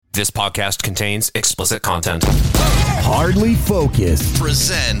This podcast contains explicit content. Hardly Focused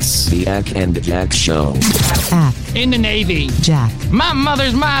Presents The Ak and Jack Show. Ak. In the Navy. Jack. My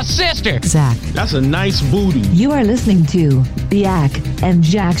mother's my sister. Zach. That's a nice booty. You are listening to The Ak and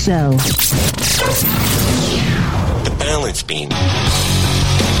Jack Show. The Balance Beam.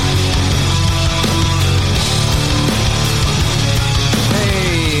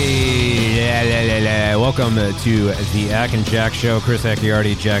 Welcome to the Ak and Jack Show. Chris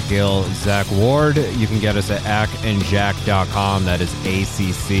Acciardi, Jack Gill, Zach Ward. You can get us at akandjack.com. That is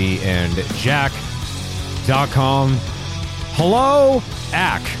ACC and Jack.com. Hello,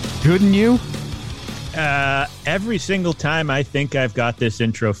 Ak. Good and you? Every single time I think I've got this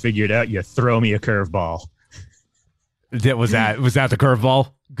intro figured out, you throw me a curveball. Was that the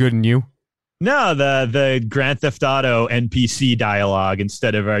curveball? Good and you? No, the Grand Theft Auto NPC dialogue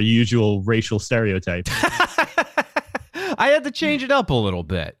instead of our usual racial stereotype. I had to change it up a little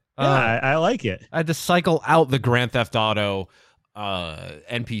bit. I like it. I had to cycle out the Grand Theft Auto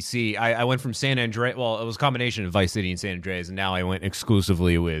NPC. I went from San Andreas. Well, it was a combination of Vice City and San Andreas, and now I went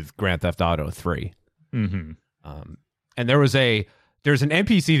exclusively with Grand Theft Auto 3. Mm-hmm. And there's an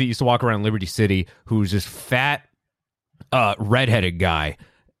NPC that used to walk around Liberty City who was this fat, redheaded guy,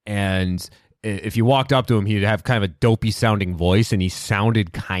 and if you walked up to him, he'd have kind of a dopey sounding voice, and he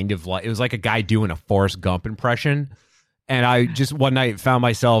sounded kind of like, it was like a guy doing a Forrest Gump impression. And I just one night found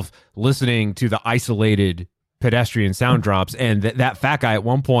myself listening to the isolated pedestrian sound drops, and that fat guy at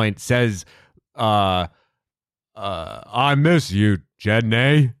one point says, I miss you,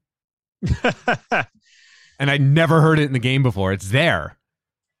 Jedney. And I never heard it in the game before. It's there,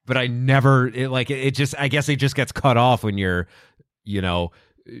 but I guess it just gets cut off when you're,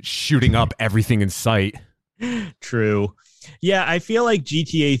 shooting up everything in sight. True. Yeah, I feel like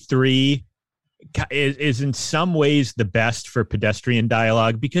GTA 3 is in some ways the best for pedestrian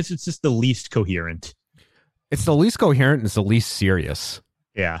dialogue because it's just the least coherent. It's the least coherent and it's the least serious.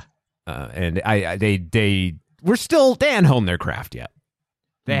 Yeah. And they hadn't honed their craft yet.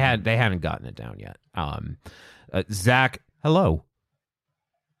 They hadn't gotten it down yet. Zach, hello.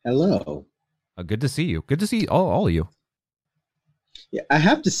 Hello. Good to see you. Good to see all of you. Yeah, I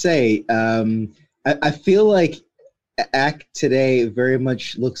have to say, I feel like Ak today very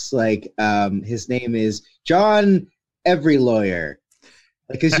much looks like his name is John Every Lawyer,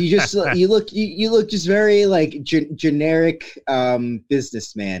 because you just you look just very like generic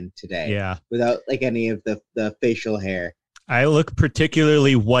businessman today. Yeah, without like any of the facial hair. I look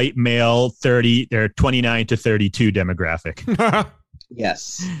particularly white male, 29 to 32 demographic.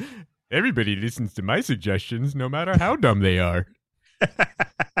 Yes. Everybody listens to my suggestions, no matter how dumb they are.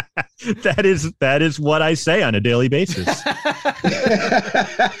 That is what I say on a daily basis.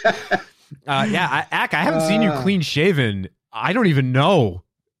 Ak, I haven't seen you clean shaven. I don't even know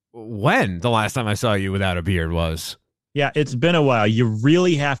when the last time I saw you without a beard was. Yeah, it's been a while. You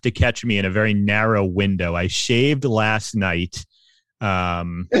really have to catch me in a very narrow window. I shaved last night,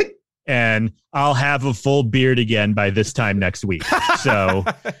 and I'll have a full beard again by this time next week. So,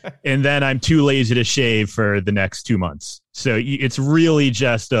 and then I'm too lazy to shave for the next 2 months. So it's really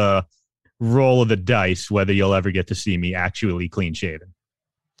just a roll of the dice whether you'll ever get to see me actually clean shaven.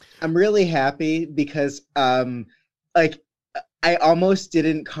 I'm really happy because, I almost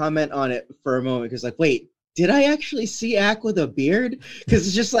didn't comment on it for a moment because, wait, did I actually see Ak with a beard?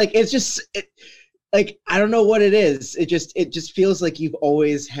 Because I don't know what it is. It just feels like you've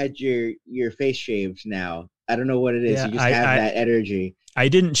always had your face shaved now. I don't know what it is. Yeah, you just have that energy. I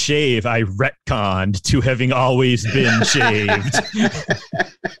didn't shave. I retconned to having always been shaved.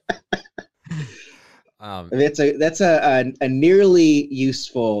 That's a nearly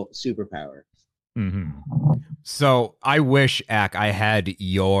useful superpower. Mm-hmm. So I wish, Ak, I had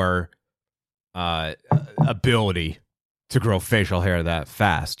your ability to grow facial hair that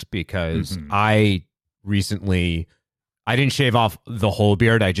fast, because I didn't shave off the whole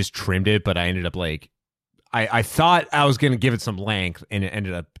beard. I just trimmed it, but I ended up I thought I was going to give it some length, and it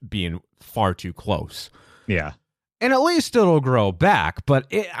ended up being far too close. Yeah. And at least it'll grow back,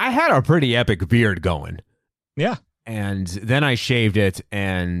 but I had a pretty epic beard going. Yeah. And then I shaved it,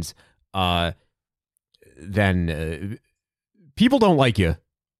 and then people don't like you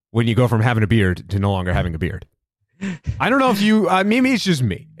when you go from having a beard to no longer having a beard. I don't know if you, maybe it's just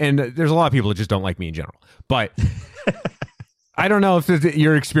me, and there's a lot of people that just don't like me in general, but I don't know if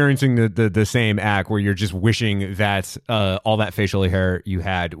you're experiencing the same Ak where you're just wishing that all that facial hair you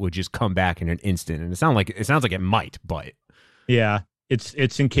had would just come back in an instant. And it sounds like it might, but yeah,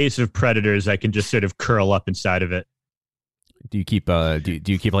 it's in case of predators, I can just sort of curl up inside of it. Do you keep do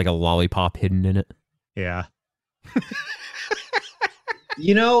you keep like a lollipop hidden in it? Yeah.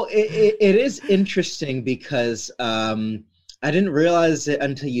 It is interesting because I didn't realize it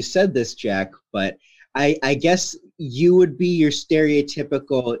until you said this, Jack, but I guess you would be your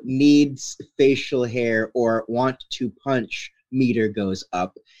stereotypical needs facial hair or want to punch meter goes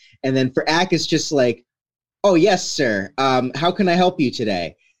up. And then for Ack, it's just like, oh, yes, sir. How can I help you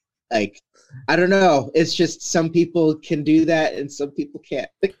today? Like, I don't know. It's just some people can do that and some people can't.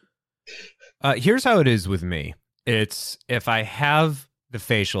 Here's how it is with me. It's if I have the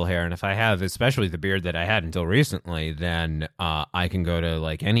facial hair and if I have especially the beard that I had until recently, then I can go to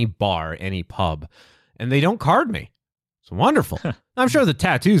like any bar, any pub, and they don't card me. It's wonderful. I'm sure the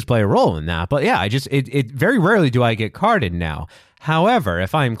tattoos play a role in that, but yeah, it very rarely do I get carded now. However,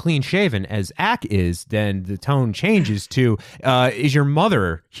 if I'm clean shaven as Ack is, then the tone changes to, is your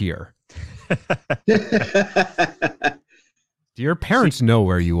mother here? Do your parents know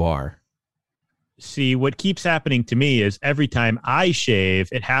where you are? See, what keeps happening to me is every time I shave,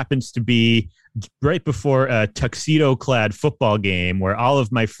 it happens to be right before a tuxedo-clad football game where all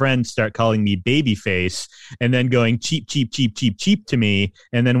of my friends start calling me babyface and then going cheap, cheap, cheap, cheap, cheap to me.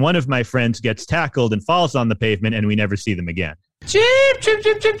 And then one of my friends gets tackled and falls on the pavement and we never see them again. Cheap, cheap,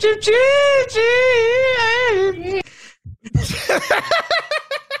 cheap, cheap, cheap, cheap, cheap.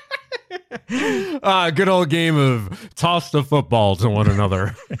 Good old game of toss the football to one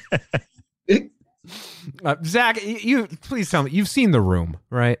another. Zach, you please tell me, you've seen The Room,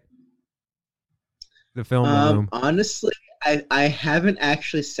 right? The film The Room. Honestly, I haven't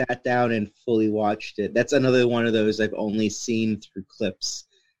actually sat down and fully watched it. That's another one of those I've only seen through clips.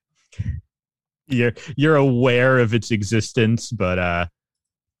 You're aware of its existence, but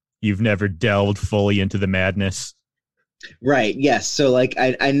you've never delved fully into the madness. Right. Yes. So like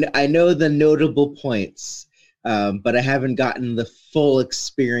I know the notable points, but I haven't gotten the full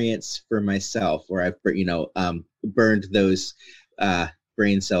experience for myself, where I've burned those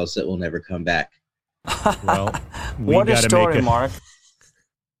brain cells that will never come back. Well, what a story, Mark.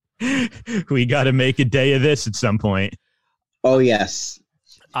 We got to make a day of this at some point. Oh yes.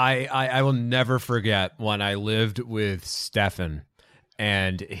 I will never forget when I lived with Stefan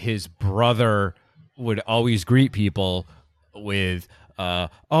and his brother would always greet people with,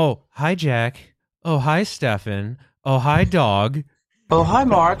 oh, hi, Jack. Oh, hi, Stefan. Oh, hi, dog. Oh, hi,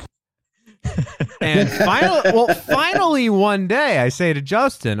 Mark. And finally one day I say to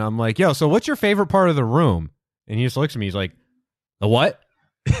Justin, I'm like, yo, so what's your favorite part of The Room? And he just looks at me. He's like, the what?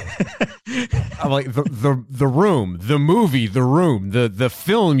 I'm like, the Room, the movie, The Room, the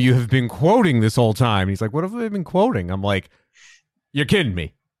film you have been quoting this whole time. He's like, what have I been quoting? I'm like, you're kidding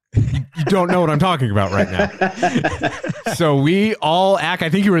me. You don't know what I'm talking about right now. So we all I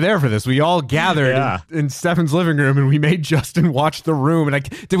think you were there for this. We all gathered in Stefan's living room and we made Justin watch The Room. And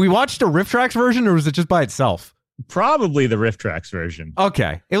did we watch the Riff Tracks version or was it just by itself? Probably the Riff Tracks version.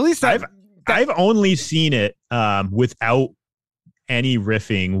 Okay. At least I've only seen it without any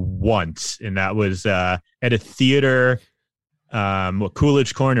riffing once. And that was at a theater,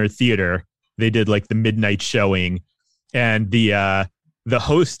 Coolidge Corner Theater. They did like the midnight showing and the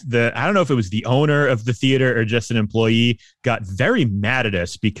host, I don't know if it was the owner of the theater or just an employee, got very mad at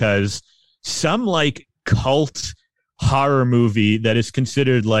us because some like cult horror movie that is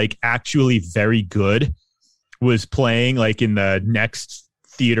considered like actually very good was playing like in the next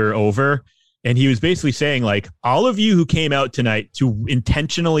theater over. And he was basically saying like, all of you who came out tonight to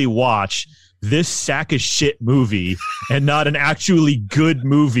intentionally watch this sack of shit movie and not an actually good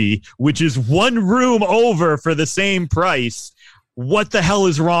movie, which is one room over for the same price. What the hell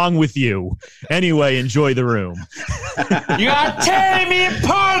is wrong with you? Anyway, enjoy The Room. You are tearing me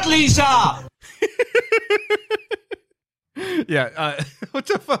apart, Lisa! Yeah. What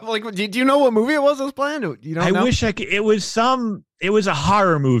the fuck? Like, do you know what movie it was that was playing? You don't know? Wish I could. It was a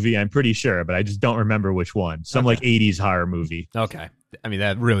horror movie, I'm pretty sure, but I just don't remember which one. Some like 80s horror movie. Okay. I mean,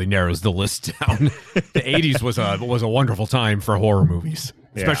 that really narrows the list down. The 80s was a wonderful time for horror movies,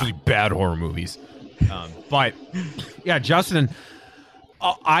 especially bad horror movies. But yeah, Justin,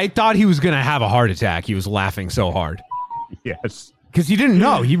 I thought he was going to have a heart attack. He was laughing so hard. Yes. Because he didn't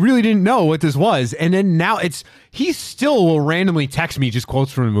know. He really didn't know what this was. And then now he still will randomly text me just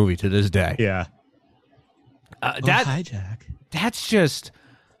quotes from the movie to this day. Yeah. Hi, Jack. That's just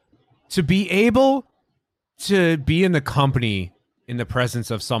to be able to be in the company, in the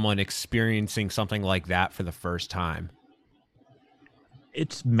presence of someone experiencing something like that for the first time.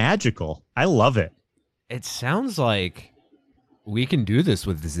 It's magical. I love it. It sounds like we can do this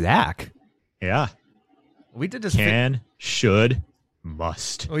with Zach. Yeah. We did this. Should,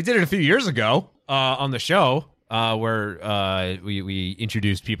 must. We did it a few years ago on the show where we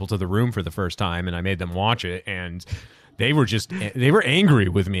introduced people to The Room for the first time, and I made them watch it. And they were angry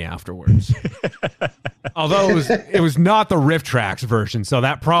with me afterwards. Although it was not the Riff Tracks version, so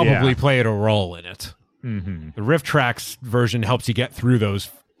that probably played a role in it. Mm-hmm. The Riff Tracks version helps you get through those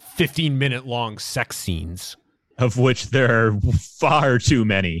 15-minute long sex scenes, of which there are far too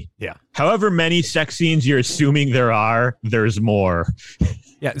many. Yeah. However many sex scenes you're assuming there are, there's more.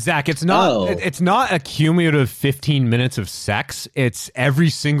 Yeah, Zach, it's not it's not a cumulative 15 minutes of sex. It's every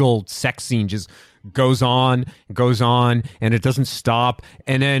single sex scene just goes on, and it doesn't stop.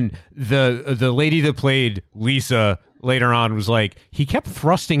 And then the lady that played Lisa later on was like, he kept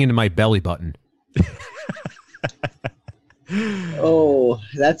thrusting into my belly button. Oh,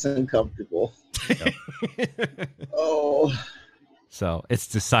 that's uncomfortable. Oh. So it's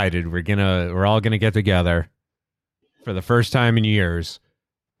decided we're all gonna get together for the first time in years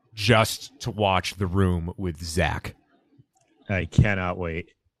just to watch The Room with Zach. I cannot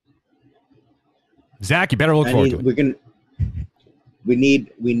wait. Zach, you better look forward to it. We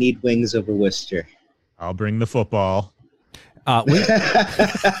need wings over Worcester. I'll bring the football.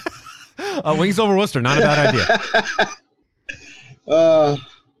 Wings over Worcester, not a bad idea.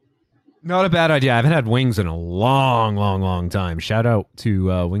 Not a bad idea. I haven't had wings in a long time. Shout out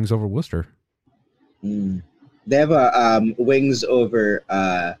to Wings Over Worcester. They have a wings over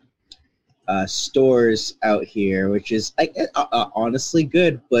stores out here, which is honestly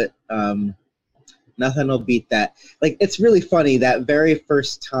good, but nothing will beat that. Like, it's really funny that very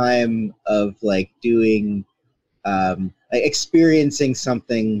first time of like doing experiencing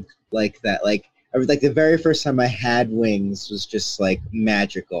something like that. Like the very first time I had wings was just like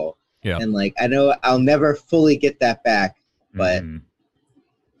magical. Yeah. And like, I know I'll never fully get that back, but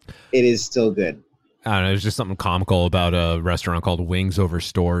it is still good. I don't know. There's just something comical about a restaurant called Wings Over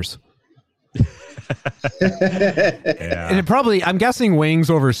Stores. And it probably, I'm guessing Wings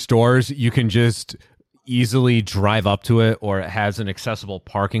Over Stores, you can just easily drive up to it, or it has an accessible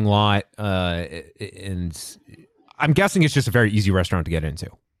parking lot. And I'm guessing it's just a very easy restaurant to get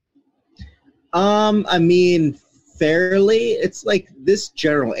into. I mean, fairly. It's like this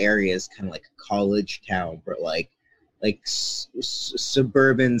general area is kind of like a college town, but like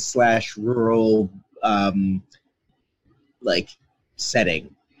suburban / rural like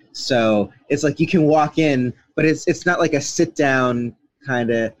setting. So it's like you can walk in, but it's not like a sit down kind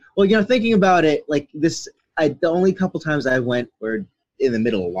of. Well, thinking about it, like this, the only couple times I went were in the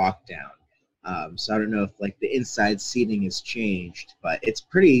middle of lockdown. So I don't know if like the inside seating has changed, but it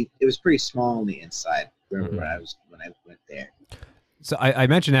was pretty small on the inside. Remember when I went there. So I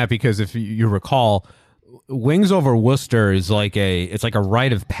mentioned that because if you recall, Wings Over Worcester is it's like a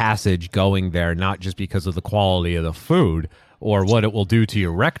rite of passage going there, not just because of the quality of the food or what it will do to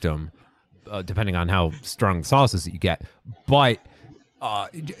your rectum, depending on how strong the sauce is that you get, but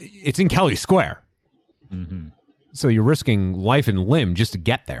it's in Kelly Square. Mm-hmm. So you're risking life and limb just to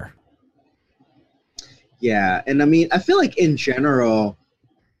get there. Yeah, and I mean, I feel like in general,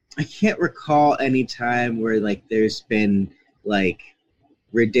 I can't recall any time where like there's been like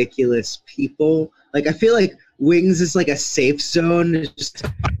ridiculous people. Like, I feel like Wings is like a safe zone. It's just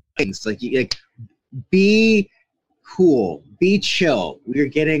things like be cool, be chill. We're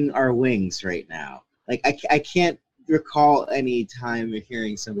getting our wings right now. Like, I can't recall any time of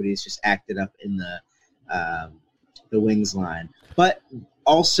hearing somebody's just acted up in the Wings line. But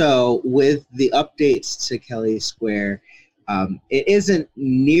also with the updates to Kelly Square, it isn't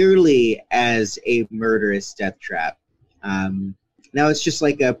nearly as a murderous death trap. Now it's just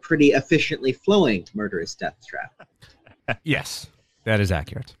like a pretty efficiently flowing murderous death trap. Yes, that is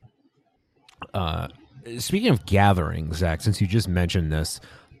accurate. Speaking of gatherings, Zach, since you just mentioned this,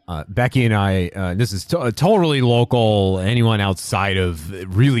 Becky and I, this is totally local. Anyone outside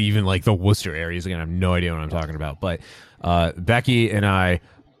of really even like the Worcester areas, again, I have no idea what I'm talking about. But Becky and I,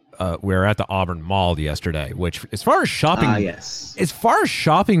 we were at the Auburn Mall yesterday, which as far as shopping, as far as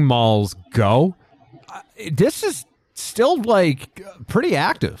shopping malls go, this is still like pretty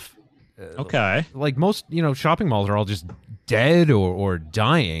active. Okay. Like most, shopping malls are all just dead or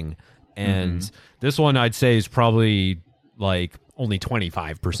dying. And this one I'd say is probably like only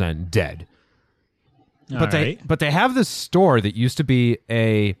 25% dead. But they have this store that used to be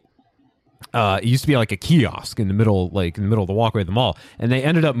like a kiosk in the middle of the walkway of the mall, and they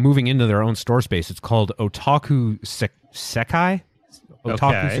ended up moving into their own store space. It's called Otaku Sekai.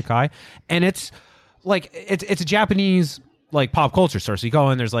 Sekai, and it's like it's a Japanese like pop culture store. So you go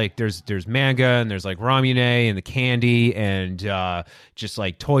in, there's manga and there's like ramune and the candy and just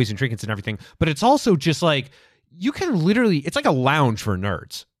like toys and trinkets and everything. But it's also just like you can literally, it's like a lounge for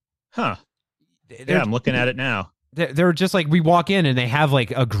nerds. Huh. Yeah, I'm looking at it now. they're just like, we walk in and they have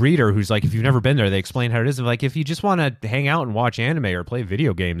like a greeter who's like, if you've never been there, they explain how it is. And like, if you just want to hang out and watch anime or play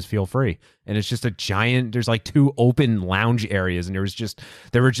video games, feel free. And it's just a giant, there's like 2 open lounge areas, and there were just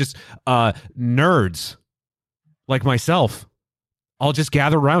nerds like myself all just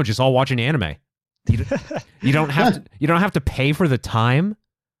gather around, just all watching anime. You don't have to pay for the time.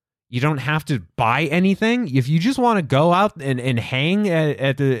 You don't have to buy anything. If you just want to go out and hang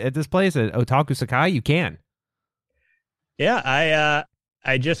at this place at Otaku Sakai, you can. Yeah,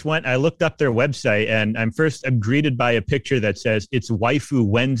 I just went. I looked up their website, and I'm greeted by a picture that says it's Waifu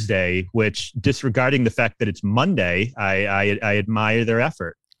Wednesday, which, disregarding the fact that it's Monday, I admire their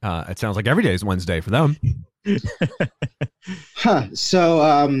effort. It sounds like every day is Wednesday for them.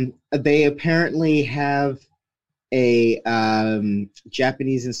 So they apparently have a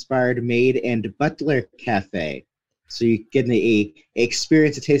Japanese-inspired maid and butler cafe, so you get an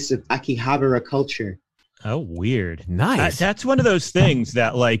experience a taste of Akihabara culture. Oh, weird. Nice. That's one of those things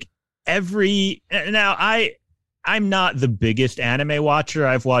that, like, I'm not the biggest anime watcher.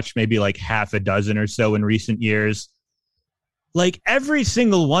 I've watched maybe like half a dozen or so in recent years. Like, every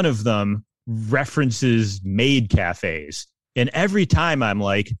single one of them references maid cafes. And every time I'm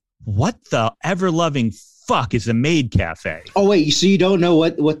like, what the ever-loving fuck is a maid cafe? Oh, wait, so you don't know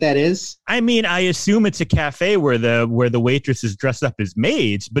what that is? I mean, I assume it's a cafe where the waitresses dress up as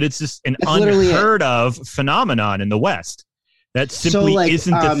maids, but it's just an unheard of phenomenon in the West. That simply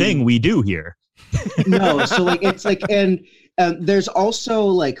isn't the thing we do here. No, so like it's like, and there's also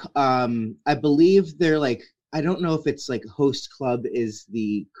like I believe they're like, I don't know if it's like host club is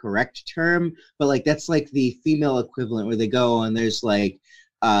the correct term, but like that's like the female equivalent where they go and there's like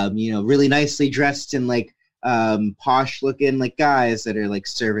really nicely dressed and like posh looking like guys that are like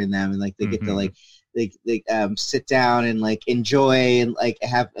serving them, and like they get to like they sit down and like enjoy and like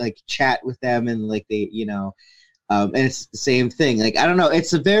have like chat with them, and like they and it's the same thing. Like, I don't know,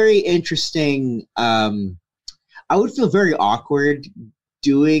 it's a very interesting I would feel very awkward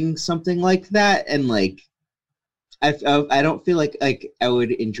doing something like that, and like I don't feel like I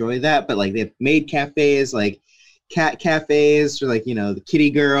would enjoy that, but like they have maid cafes, like cat cafes for like the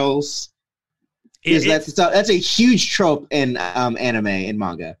kitty girls. That's a huge trope in anime and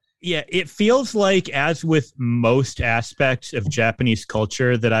manga. Yeah, it feels like, as with most aspects of Japanese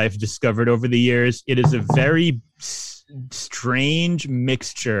culture that I've discovered over the years, it is a very strange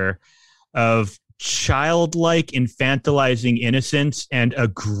mixture of childlike, infantilizing innocence and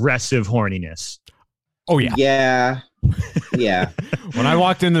aggressive horniness. Oh, yeah. Yeah. Yeah. When I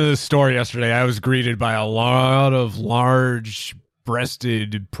walked into the store yesterday, I was greeted by a lot of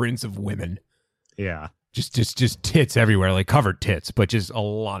large-breasted prints of women. Yeah. Just tits everywhere, like covered tits, but just a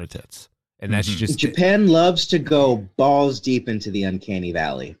lot of tits. And that's just... Japan loves to go balls deep into the uncanny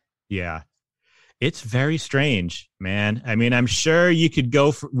valley. Yeah. It's very strange, man. I mean, I'm sure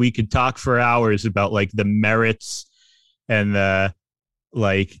we could talk for hours about like the merits and the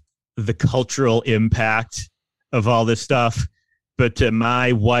cultural impact of all this stuff. But to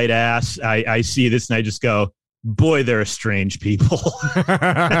my white ass, I see this and I just go, boy, they're strange people.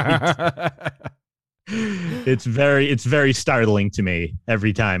 It's very startling to me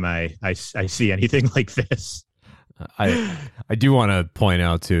every time I see anything like this. I do want to point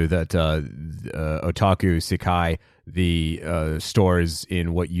out too that Otaku Sakai, the store is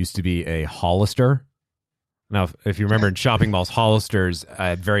in what used to be a Hollister. Now, if you remember in shopping malls, Hollisters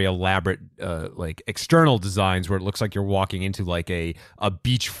had very elaborate like external designs where it looks like you're walking into like a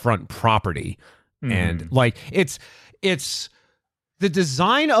beachfront property, and like it's the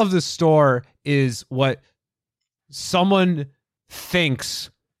design of the store is what someone thinks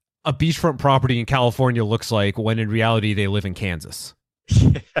a beachfront property in California looks like, when in reality they live in Kansas.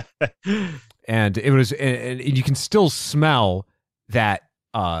 And it was, and you can still smell that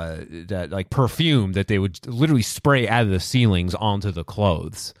like perfume that they would literally spray out of the ceilings onto the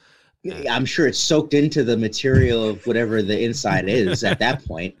clothes. I'm sure it's soaked into the material of whatever the inside is at that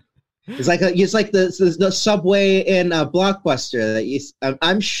point. It's like the Subway in Blockbuster that you.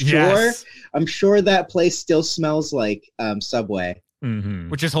 I'm sure that place still smells like Subway,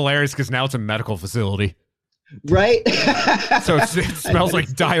 which is hilarious because now it's a medical facility, right? So it smells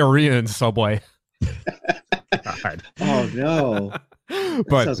like diarrhea in Subway. God. Oh no.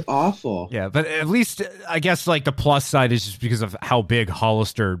 That sounds awful. Yeah, but at least I guess like the plus side is just because of how big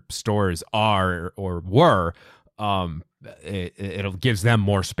Hollister stores are or were. It gives them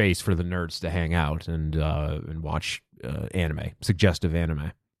more space for the nerds to hang out and watch anime, suggestive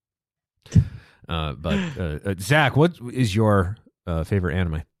anime. But Zach, what is your favorite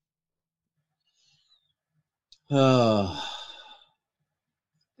anime?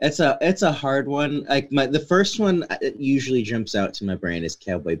 It's a hard one. Like the first one usually jumps out to my brain is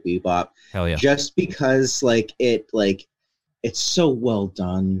Cowboy Bebop. Hell yeah. Just because it's so well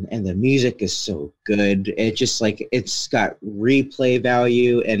done and the music is so good. It just it's got replay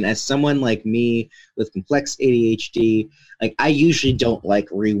value. And as someone like me with complex ADHD, I usually don't like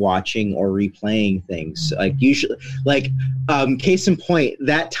rewatching or replaying things. Case in point,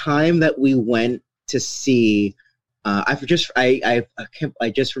 that time that we went to see, I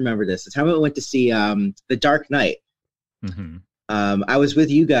just remember this. The time we went to see The Dark Knight. Mm-hmm. I was with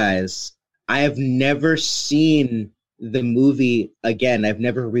you guys. I have never seen the movie again. I've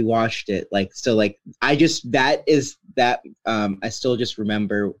never rewatched it. I still just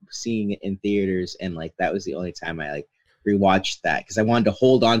remember seeing it in theaters, and that was the only time I rewatched that because I wanted to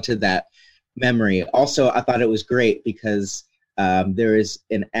hold on to that memory. Also, I thought it was great because there is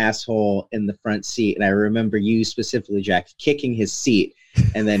an asshole in the front seat, and I remember you specifically, Jack, kicking his seat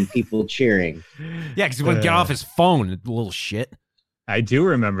and then people cheering. Yeah, because he wouldn't get off his phone, little shit. I do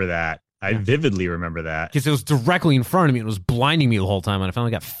remember that. I vividly remember that. Because it was directly in front of me and it was blinding me the whole time, and I finally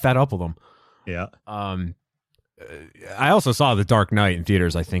got fed up with him. Yeah. I also saw The Dark Knight in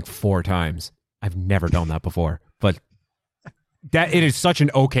theaters, I think, 4 times. I've never done that before. But it is such an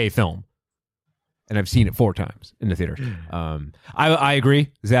okay film. And I've seen it 4 times in the theaters. I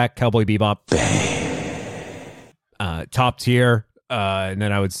agree. Zach, Cowboy Bebop. Top tier. And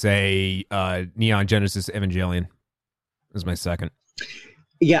then I would say Neon Genesis Evangelion is my second.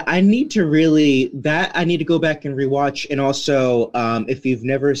 Yeah, I need to go back and rewatch. And also, if you've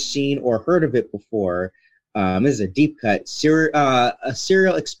never seen or heard of it before, this is a deep cut.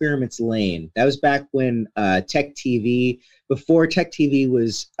 Serial Experiments Lane. That was back when Tech TV, before Tech TV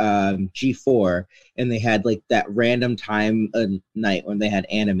was G4, and they had that random time night when they had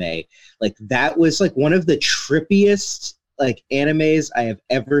anime. That was one of the trippiest animes I have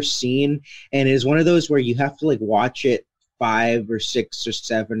ever seen, and it is one of those where you have to watch it 5 or 6 or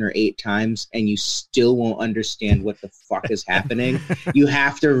 7 or 8 times, and you still won't understand what the fuck is happening. You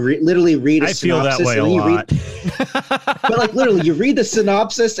have to literally read a synopsis. I feel that way a lot. But literally, you read the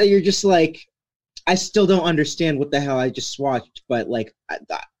synopsis, and you're just I still don't understand what the hell I just watched. But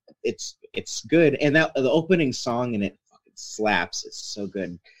it's good, and the opening song in it fucking slaps. It's so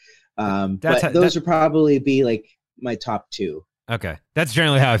good. Those would probably be my top 2. Okay, that's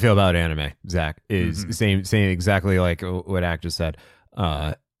generally how I feel about anime. Zach is saying exactly like what Ack just said.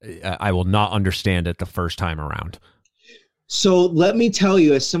 I will not understand it the first time around. So let me tell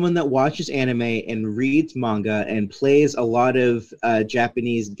you, as someone that watches anime and reads manga and plays a lot of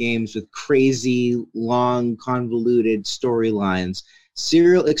Japanese games with crazy, long, convoluted storylines,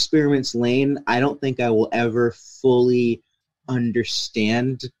 Serial Experiments Lane, I don't think I will ever fully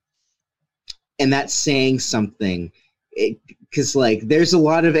understand. And that's saying something. Because there's a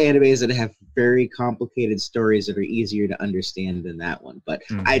lot of animes that have very complicated stories that are easier to understand than that one. But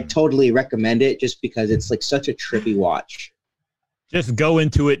I totally recommend it just because it's such a trippy watch. Just go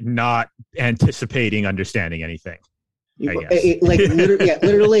into it not anticipating understanding anything. I guess.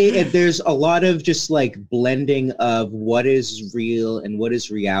 Literally, there's a lot of just blending of what is real and what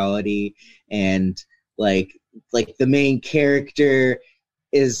is reality, and the main character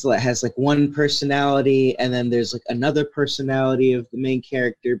has one personality, and then there's another personality of the main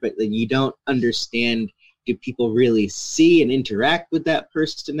character, but you don't understand, do people really see and interact with that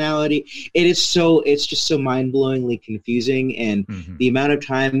personality? It's just so mind-blowingly confusing, and the amount of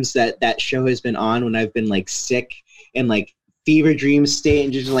times that show has been on when I've been sick and fever dream state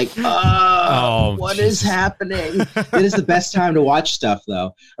and just what is happening? It is the best time to watch stuff,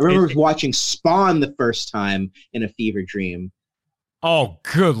 though. I remember watching Spawn the first time in a fever dream. Oh,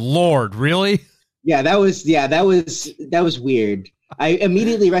 good Lord. Really? Yeah, that was weird. I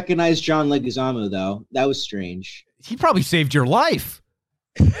immediately recognized John Leguizamo, though. That was strange. He probably saved your life.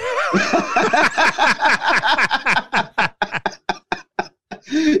 Yeah,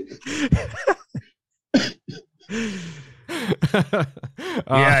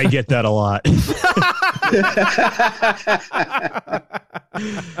 I get that a lot.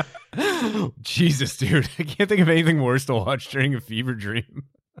 Jesus, dude. I can't think of anything worse to watch during a fever dream.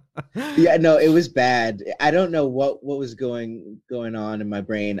 Yeah, no, it was bad. I don't know what was going on in my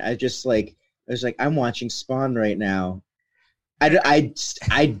brain. I was I'm watching Spawn right now. I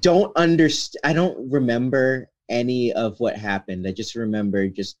don't understand. I don't remember any of what happened. I just remember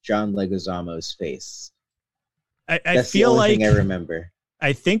just John Leguizamo's face. I feel the only thing I remember.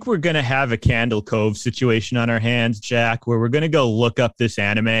 I think we're going to have a Candle Cove situation on our hands, Jack, where we're going to go look up this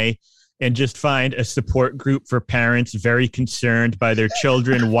anime and just find a support group for parents very concerned by their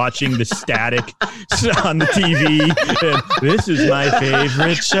children watching the static on the TV. And this is my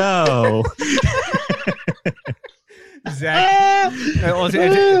favorite show. Zach,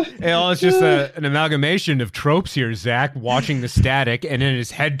 it's just an amalgamation of tropes here. Zach watching the static, and then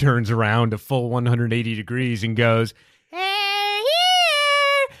his head turns around a full 180 degrees and goes,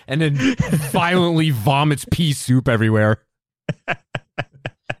 and then violently vomits pea soup everywhere.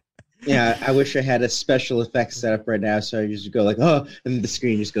 Yeah, I wish I had a special effects set up right now, so I just go like, oh, and the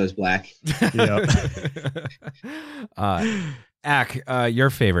screen just goes black. Ak,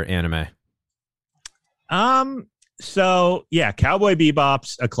 your favorite anime? So yeah, Cowboy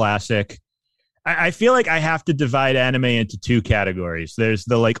Bebop's a classic. I feel like I have to divide anime into two categories. There's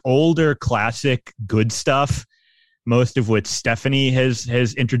the like older classic good stuff, most of which Stephanie has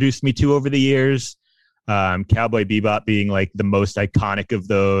introduced me to over the years. Cowboy Bebop being like the most iconic of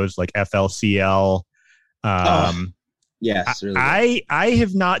those, like FLCL. Yes, really I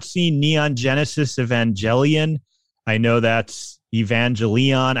have not seen Neon Genesis Evangelion. I know that's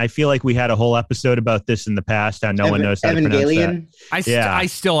Evangelion. I feel like we had a whole episode about this in the past. How no one knows how to pronounce that. I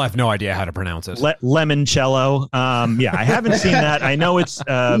still have no idea how to pronounce it. Lemoncello. Yeah, I haven't seen that. I know it's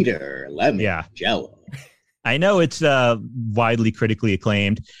Peter Lemoncello. I know it's widely critically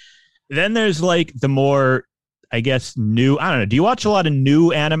acclaimed. Then there's like the more, I guess, new. I don't know. Do you watch a lot of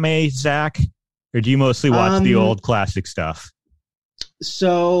new anime, Zach, or do you mostly watch the old classic stuff?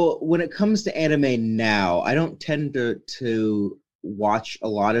 So when it comes to anime now, I don't tend to watch a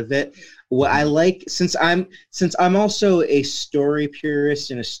lot of it. What I like, since I'm also a story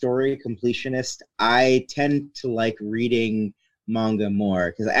purist and a story completionist, I tend to like reading manga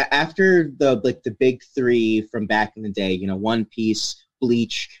more, because after the big three from back in the day, One Piece,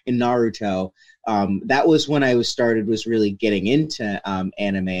 Bleach, and Naruto, that was when I was really getting into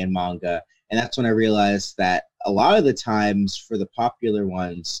anime and manga, and that's when I realized that a lot of the times for the popular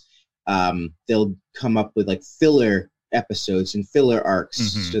ones, they'll come up with like filler episodes and filler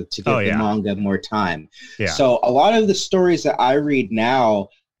arcs to give the manga more time. Yeah. So a lot of the stories that I read now,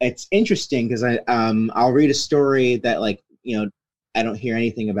 it's interesting because I'll read a story that I don't hear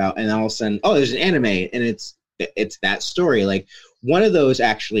anything about, and all of a sudden, oh, there's an anime, and it's that story. Like one of those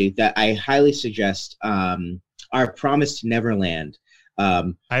actually that I highly suggest are Promised Neverland.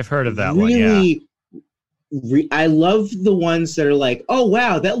 I've heard of that really, one. Yeah. I love the ones that are like, oh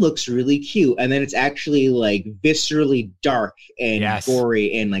wow, that looks really cute, and then it's actually like viscerally dark and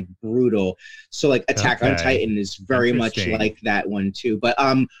gory and like brutal. So like Attack on Titan is very much like that one too. But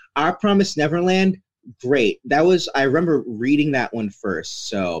Our Promised Neverland, great. I remember reading that one first.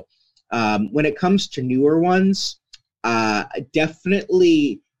 So when it comes to newer ones,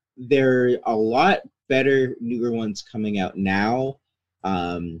 definitely there are a lot better newer ones coming out now.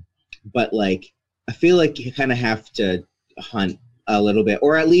 But like, I feel like you kind of have to hunt a little bit,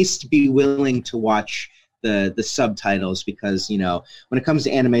 or at least be willing to watch the subtitles, because when it comes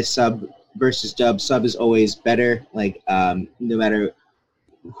to anime, sub versus dub, sub is always better. Like no matter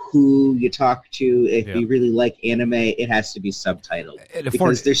who you talk to, if you really like anime, it has to be subtitled,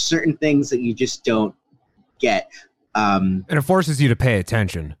 because there's certain things that you just don't get. And it forces you to pay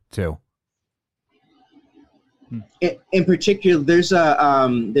attention too. In particular, there's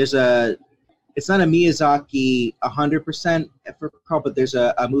a it's not a Miyazaki 100% for recall, but there's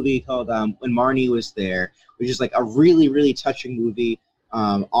a movie called When Marnie Was There, which is like a really, really touching movie.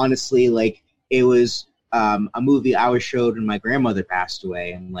 Honestly, like it was a movie I was showed when my grandmother passed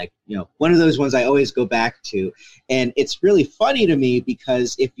away, and like one of those ones I always go back to. And it's really funny to me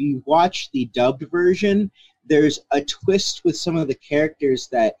because if you watch the dubbed version, there's a twist with some of the characters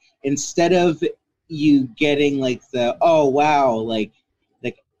that instead of you getting like the oh wow, like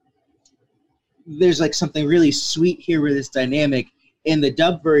there's like something really sweet here with this dynamic. In the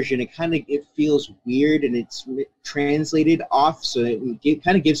dub version, it feels weird, and it's translated off, so it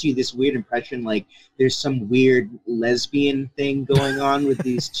kind of gives you this weird impression like there's some weird lesbian thing going on with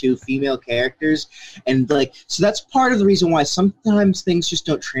these two female characters, and like so that's part of the reason why sometimes things just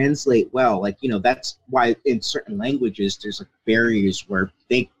don't translate well. Like that's why in certain languages there's like barriers where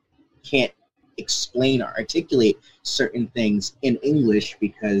they can't explain or articulate certain things in English,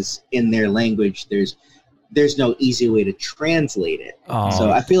 because in their language there's no easy way to translate it. So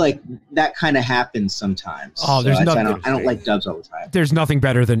I feel like that kind of happens sometimes. There's nothing. I don't like dubs all the time. There's nothing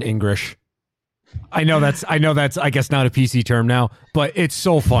better than English. I know that's I guess not a PC term now, but it's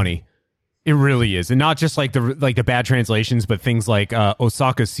so funny. It really is, and not just like the bad translations, but things like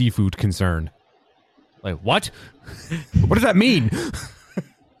Osaka seafood concern. Like what? What does that mean?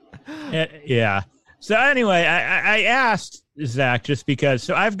 Yeah. So anyway, I asked Zach just because.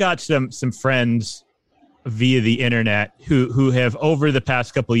 So I've got some friends via the internet who have over the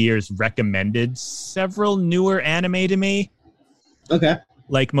past couple of years recommended several newer anime to me. Okay.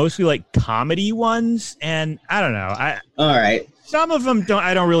 Like mostly like comedy ones, and I don't know. All right. Some of them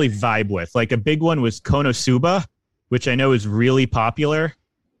I don't really vibe with. Like a big one was Konosuba, which I know is really popular.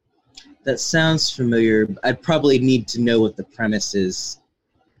 That sounds familiar. I'd probably need to know what the premise is.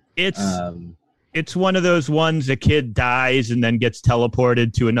 It's one of those ones a kid dies and then gets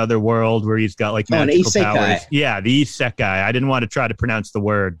teleported to another world where he's got like magical powers. Yeah, the isekai. I didn't want to try to pronounce the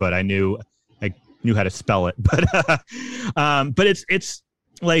word, but I knew how to spell it. But it's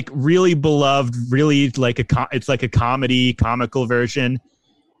like really beloved, really like it's like a comical version.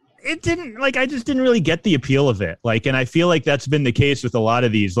 It didn't I just didn't really get the appeal of it. Like, and I feel like that's been the case with a lot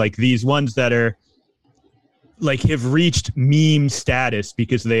of these, like these ones that are like have reached meme status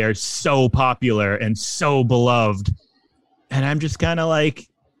because they are so popular and so beloved. And I'm just kind of like,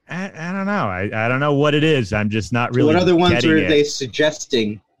 I don't know. I don't know what it is. I'm just not really. What other ones were they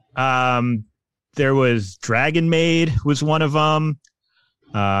suggesting? There was Dragon Maid was one of them.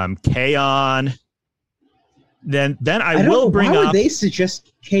 K-On! Then I will bring up. Why would they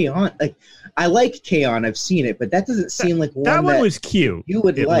suggest K-On! Like, I like K-On! I've seen it, but that doesn't seem like one that was cute. You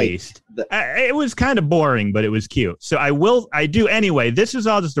would at like. Least. It was kind of boring, but it was cute. So I do anyway. This is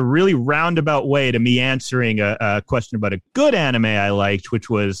all just a really roundabout way to me answering a question about a good anime I liked, which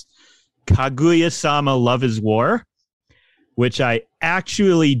was Kaguya-sama: Love is War, which I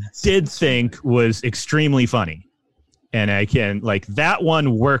actually did think was extremely funny. And I can, like, that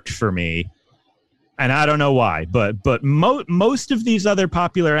one worked for me. And I don't know why, but most of these other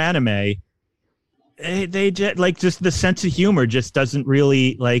popular anime, they just, like, just the sense of humor just doesn't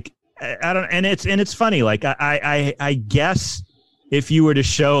really, like, I don't, and it's funny. Like, I guess if you were to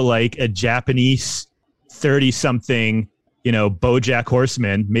show like a Japanese 30-something, BoJack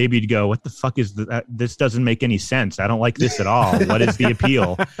Horseman, maybe you'd go, what the fuck is this? Doesn't make any sense. I don't like this at all. What is the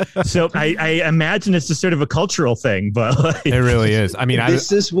appeal? So I imagine it's just sort of a cultural thing, but like, it really is. I mean,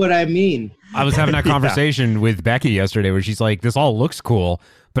 this is what I mean. I was having that conversation with Becky yesterday where she's like, this all looks cool,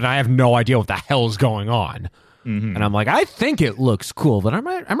 but I have no idea what the hell is going on. Mm-hmm. And I'm like, I think it looks cool, but I'm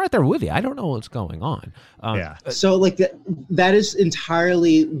right there with you. I don't know what's going on. So like that is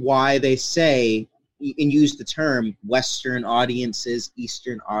entirely why they say and use the term Western audiences,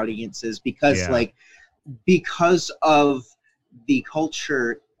 Eastern audiences, because because of the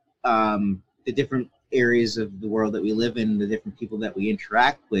culture, the different areas of the world that we live in, the different people that we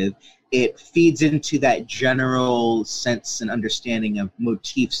interact with, it feeds into that general sense and understanding of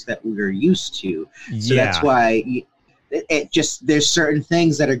motifs that we're used to. So that's why it just, there's certain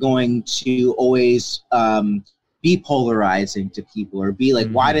things that are going to always be polarizing to people, or be like,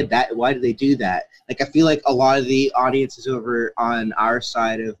 why did they do that? Like, I feel like a lot of the audiences over on our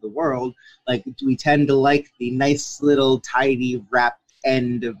side of the world, like, we tend to like the nice little tidy wrapped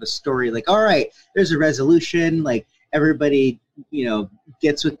end of a story. Like, all right, there's a resolution, like everybody,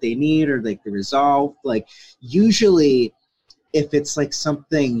 gets what they need, or like the resolve. Like, usually if it's like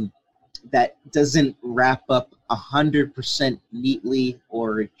something that doesn't wrap up 100% neatly,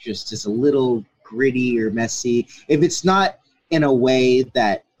 or it just is a little gritty or messy, if it's not in a way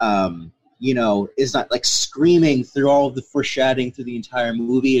that is not like screaming through all of the foreshadowing through the entire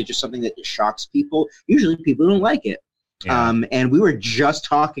movie, it's just something that just shocks people, usually people don't like it. And we were just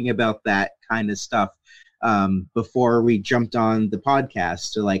talking about that kind of stuff before we jumped on the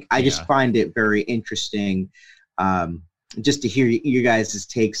podcast. So like, I just find it very interesting just to hear you guys'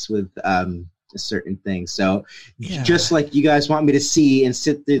 takes with certain things. So just like you guys want me to see and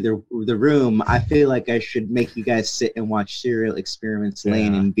sit through the room, I feel like I should make you guys sit and watch Serial Experiments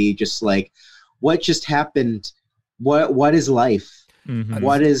Lane and be just like, what just happened? What is life? Mm-hmm.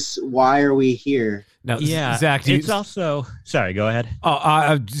 Why are we here? Now, Zach, sorry, go ahead.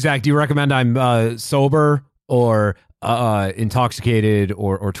 Zach, do you recommend I'm sober or intoxicated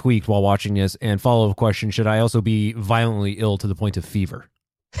or tweaked while watching this? And follow-up question, should I also be violently ill to the point of fever?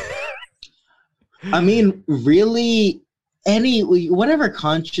 I mean, really, whatever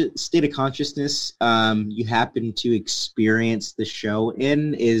state of consciousness you happen to experience the show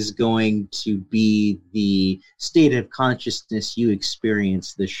in is going to be the state of consciousness you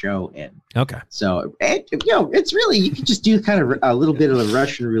experience the show in. Okay. So, it's really, you can just do kind of a little bit of a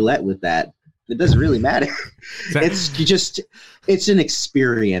Russian roulette with that. It doesn't really matter. It's an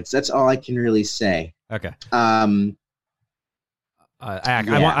experience. That's all I can really say. Okay.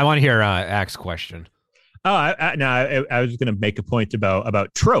 I want to hear Ack's question. Oh, I was going to make a point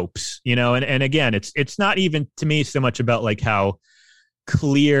about tropes, and again, it's not even to me so much about like how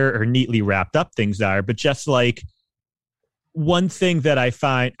clear or neatly wrapped up things are, but just like one thing that I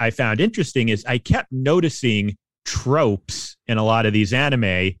found interesting is I kept noticing tropes in a lot of these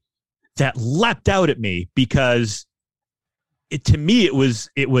anime that leapt out at me because to me it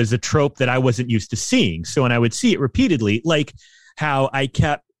was a trope that I wasn't used to seeing. So when I would see it repeatedly, like how I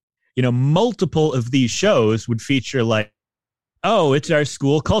kept, multiple of these shows would feature like, oh, it's our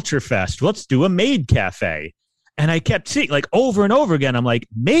school culture fest, let's do a maid cafe. And I kept seeing like over and over again, I'm like,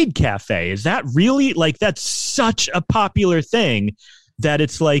 maid cafe, is that really like, that's such a popular thing that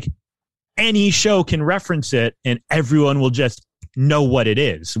it's like any show can reference it and everyone will just know what it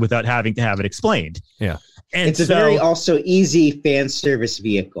is without having to have it explained. Yeah. And it's a very also easy fan service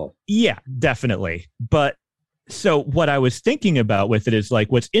vehicle. Yeah, definitely. But so what I was thinking about with it is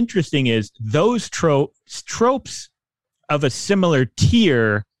like, what's interesting is those tropes of a similar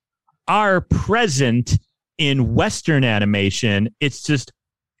tier are present in Western animation. It's just,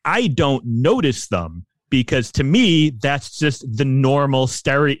 I don't notice them because to me, that's just the normal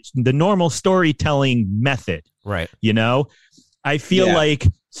storytelling method. Right. I feel like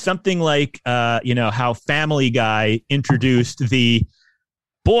something like, how Family Guy introduced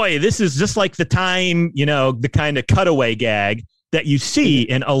this is just like the time, the kind of cutaway gag that you see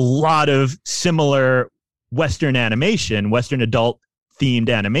in a lot of similar Western animation, Western adult themed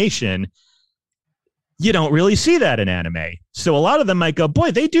animation. You don't really see that in anime. So a lot of them might go, boy,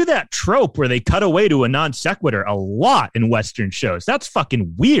 they do that trope where they cut away to a non sequitur a lot in Western shows. That's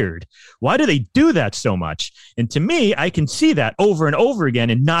fucking weird. Why do they do that so much? And to me, I can see that over and over again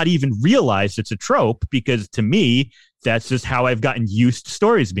and not even realize it's a trope because to me, that's just how I've gotten used to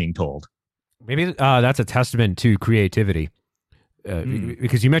stories being told. Maybe that's a testament to creativity.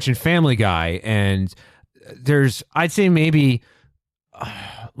 Because you mentioned Family Guy, and there's, I'd say maybe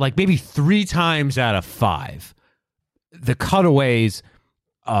 3 times out of 5, the cutaways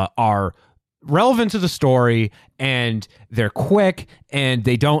are relevant to the story and they're quick and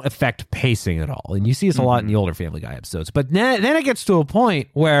they don't affect pacing at all. And you see this a lot in the older Family Guy episodes. But then it gets to a point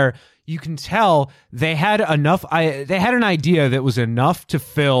where you can tell they had enough. They had an idea that was enough to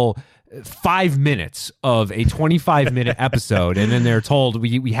fill 5 minutes of a 25-minute episode, and then they're told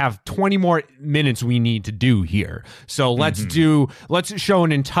we have 20 more minutes we need to do here. So let's show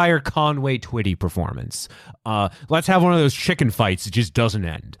an entire Conway Twitty performance. Let's have one of those chicken fights that just doesn't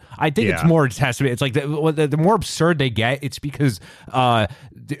end. I think it's more testament. It's like the more absurd they get, it's because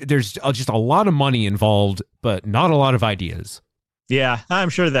there's just a lot of money involved, but not a lot of ideas. Yeah, I'm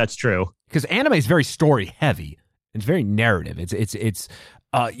sure that's true. Because anime is very story heavy. It's very narrative. It's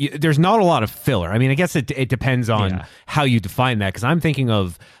there's not a lot of filler. I mean, I guess it depends on how you define that. Because I'm thinking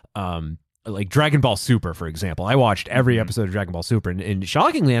of like Dragon Ball Super, for example. I watched every episode of Dragon Ball Super, and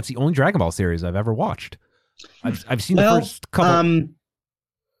shockingly, that's the only Dragon Ball series I've ever watched. I've seen the first couple.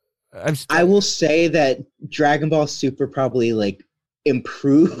 I will say that Dragon Ball Super probably like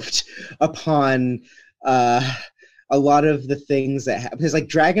improved upon a lot of the things that happen, because like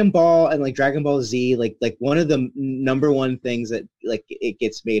Dragon Ball and like Dragon Ball Z, like one of the number one things that like it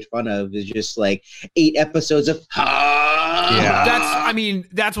gets made fun of is just like 8 episodes of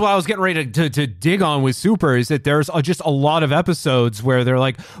that's what I was getting ready to dig on with Super, is that there's just a lot of episodes where they're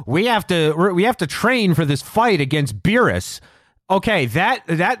like, we have to train for this fight against Beerus. Okay,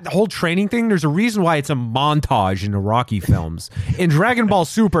 that whole training thing, there's a reason why it's a montage in the Rocky films. In Dragon Ball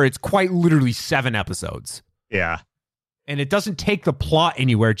Super, it's quite literally 7 episodes. Yeah. And it doesn't take the plot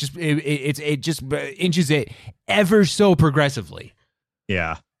anywhere. It just inches it ever so progressively.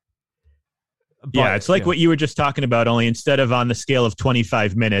 Yeah. But, it's like what you were just talking about, only instead of on the scale of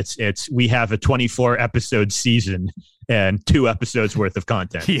 25 minutes, we have a 24 episode season and 2 episodes worth of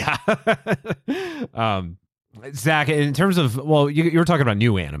content. Yeah. Zach, in terms of, you were talking about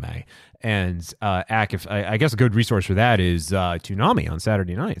new anime, and I guess a good resource for that is Toonami on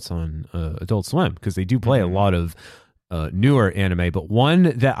Saturday nights on Adult Swim, because they do play a lot of newer anime, but one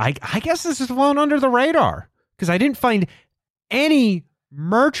that I guess this is flown under the radar because I didn't find any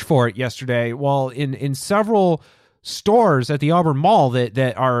merch for it yesterday. While in several stores at the Auburn Mall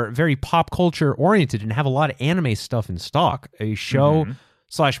that are very pop culture oriented and have a lot of anime stuff in stock, a show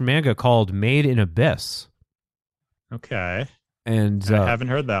 / manga called Made in Abyss. Okay. And I haven't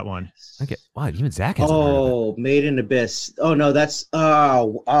heard that one. Okay. Wow, even Zach hasn't heard of it. Made in Abyss. Oh no, that's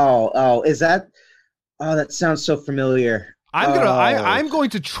is that? Oh, that sounds so familiar. I'm going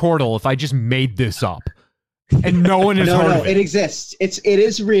to chortle if I just made this up. and no one has heard of it. It exists. It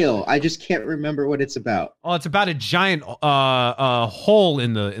is real. I just can't remember what it's about. Oh, it's about a giant hole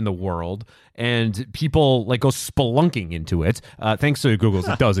in the world, and people like go spelunking into it. Thanks to Google's,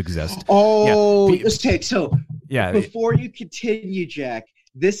 it does exist. Oh, yeah. So yeah. Before you continue, Jack,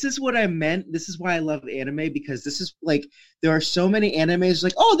 this is what I meant. This is why I love anime, because this is like, there are so many animes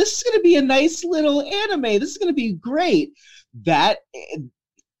like, oh, this is going to be a nice little anime. This is going to be great. That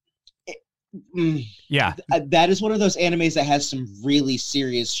that is one of those animes that has some really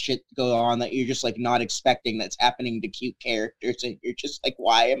serious shit go on that you're just like not expecting, that's happening to cute characters, and you're just like,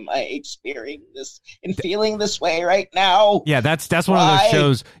 why am I experiencing this and feeling this way right now? Yeah, that's one of those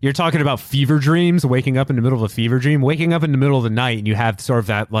shows. You're talking about fever dreams, waking up in the middle of a fever dream, waking up in the middle of the night, and you have sort of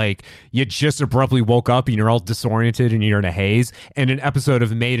that, like, you just abruptly woke up and you're all disoriented and you're in a haze, and an episode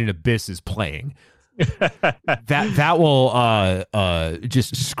of Made in Abyss is playing. that will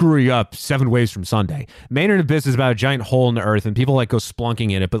just screw you up 7 ways from Sunday. Made in Abyss is about a giant hole in the earth, and people like go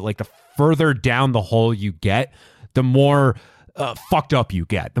splunking in it, but like the further down the hole you get, the more fucked up you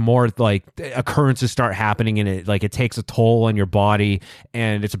get, the more like occurrences start happening in it. Like, it takes a toll on your body,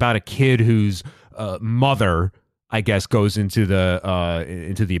 and it's about a kid whose mother, I guess, goes into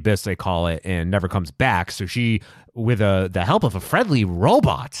the abyss, they call it, and never comes back. So she, with the help of a friendly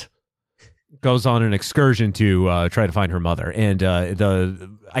robot, goes on an excursion to try to find her mother. And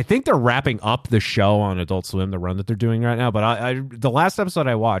I think they're wrapping up the show on Adult Swim, the run that they're doing right now. But the last episode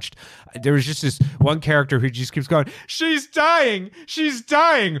I watched, there was just this one character who just keeps going, she's dying,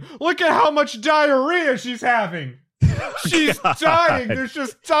 look at how much diarrhea she's having. She's dying. There's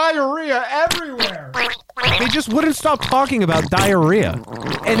just diarrhea everywhere. They just wouldn't stop talking about diarrhea.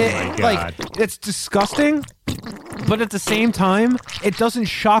 And it's disgusting, but at the same time, it doesn't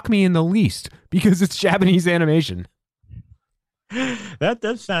shock me in the least because it's Japanese animation. That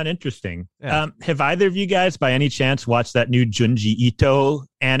does sound interesting. Yeah. Have either of you guys, by any chance, watched that new Junji Ito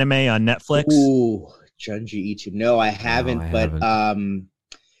anime on Netflix? Ooh, Junji Ito. No, I haven't.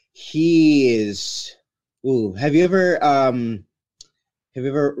 He is. Ooh, have you ever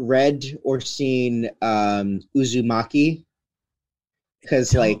read or seen Uzumaki?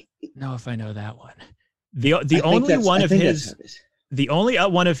 Because know if I know that one. The only one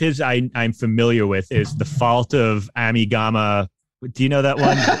of his I'm familiar with is The Fault of Amigama. Do you know that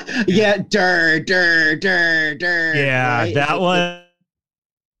one? Yeah, der. Yeah, right? that one.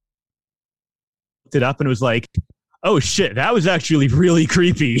 Looked it up and was like, oh shit, that was actually really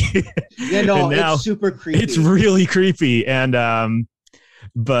creepy. Yeah, no, it's super creepy. It's really creepy. And yeah,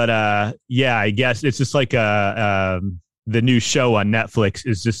 I guess it's just like the new show on Netflix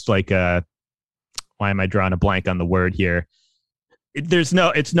is just like why am I drawing a blank on the word here? It's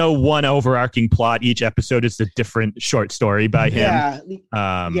no one overarching plot. Each episode is a different short story by him.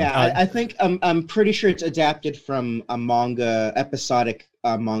 I think I'm pretty sure it's adapted from a episodic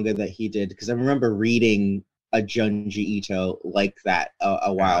manga that he did, because I remember reading a Junji Ito like that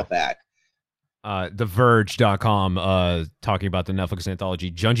a while back. TheVerge.com talking about the Netflix anthology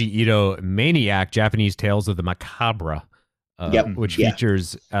Junji Ito Maniac, Japanese Tales of the Macabre, which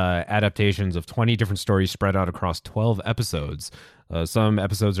features adaptations of 20 different stories spread out across 12 episodes. Some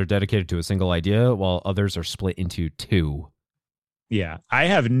episodes are dedicated to a single idea, while others are split into 2. Yeah, I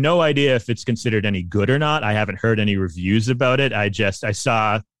have no idea if it's considered any good or not. I haven't heard any reviews about it. I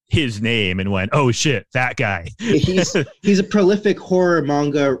saw his name and went, oh shit, that guy. He's a prolific horror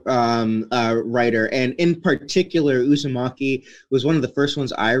manga writer, and in particular Uzumaki was one of the first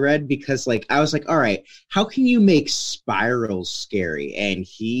ones I read, because I was like, all right, how can you make spirals scary? And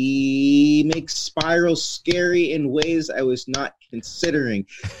he makes spirals scary in ways I was not considering.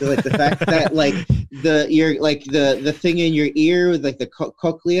 So, like the fact that the thing in your ear with the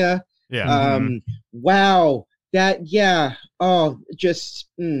cochlea. Wow. That, yeah. Oh, just.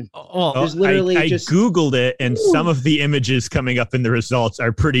 There's literally I Googled it, and some of the images coming up in the results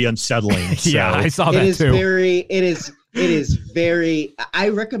are pretty unsettling. So. Yeah, I saw that too. It is very. I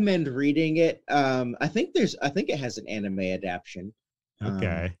recommend reading it. I think it has an anime adaptation.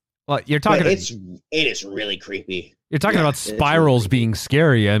 Okay. Well, you're talking. It is really creepy. You're talking about spirals being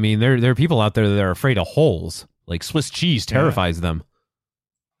scary. I mean, there are people out there that are afraid of holes. Like Swiss cheese terrifies them.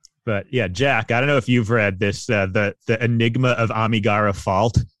 But yeah, Jack, I don't know if you've read this, the Enigma of Amigara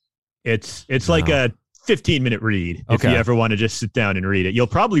Fault. It's like a 15-minute read. If you ever want to just sit down and read it, you'll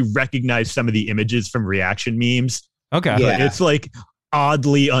probably recognize some of the images from reaction memes. Okay. Yeah. But it's like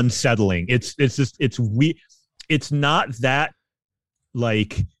oddly unsettling. It's weird. It's not that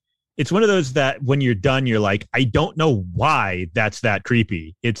like it's one of those that when you're done, you're like, I don't know why that's that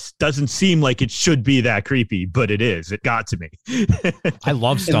creepy. It doesn't seem like it should be that creepy, but it is. It got to me. I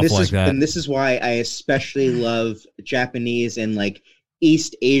love stuff like that. And this is why I especially love Japanese and like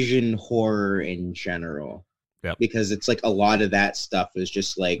East Asian horror in general. Yep. Because it's like a lot of that stuff is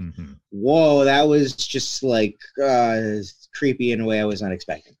just like, whoa, that was just like creepy in a way I was not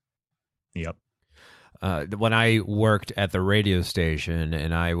expecting. Yep. When I worked at the radio station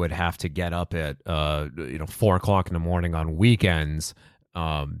and I would have to get up at 4:00 in the morning on weekends,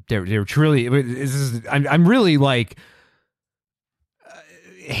 they're truly. I'm really like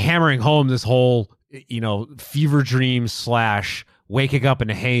hammering home this whole fever dream / waking up in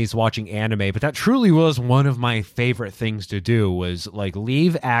a haze watching anime, but that truly was one of my favorite things to do. Was like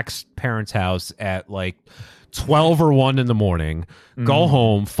leave Axe parents' house at like 12 or 1 in the morning, go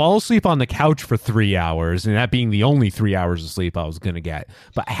home, fall asleep on the couch for 3 hours, and that being the only 3 hours of sleep I was going to get.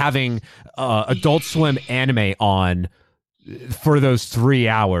 But having Adult Swim anime on for those 3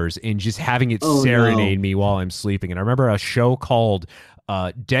 hours and just having it serenade me while I'm sleeping. And I remember a show called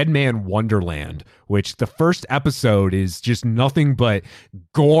Dead Man Wonderland, which the first episode is just nothing but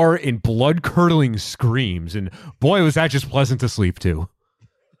gore and blood-curdling screams. And boy, was that just pleasant to sleep to.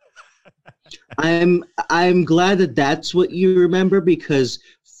 I'm glad that that's what you remember, because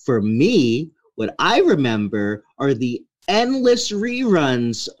for me, what I remember are the endless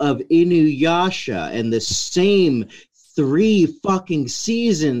reruns of Inuyasha and the same 3 fucking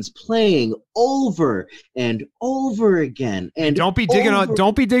seasons playing over and over again. And don't be digging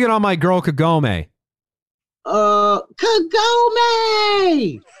on my girl Kagome. Kagome!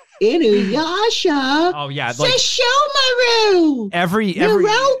 Inuyasha! Oh yeah, like Sesshomaru!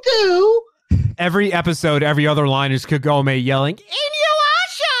 Naroku! Every episode, every other line is Kagome yelling,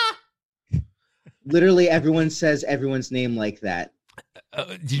 Inuyasha! Literally everyone says everyone's name like that.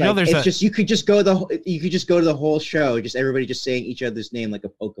 Do you know there's you could just go to the whole show, just everybody just saying each other's name like a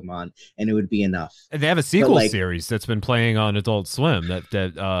Pokemon, and it would be enough. They have a sequel series that's been playing on Adult Swim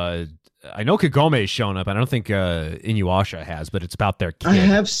that I know Kagome's shown up. I don't think Inuyasha has, but it's about their kid. I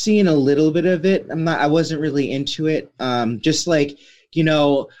have seen a little bit of it. I wasn't really into it. Just like,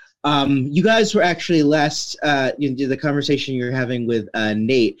 you guys were actually last the conversation you were having with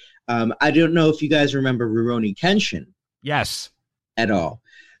Nate. I don't know if you guys remember Rurouni Kenshin. Yes. At all.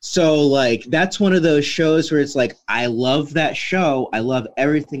 So like that's one of those shows where it's like I love that show, I love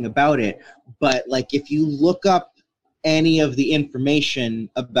everything about it, but like if you look up any of the information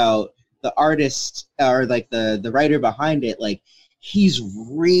about the artist or like the writer behind it, like he's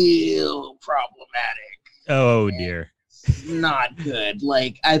real problematic. Oh dear. Not good.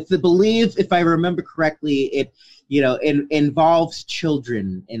 Like I believe, if I remember correctly, it involves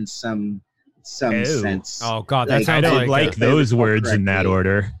children in some sense. Oh God, that sounds like those words correctly. In that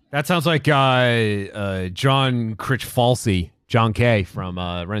order. That sounds like John Critchfalsey, John K. from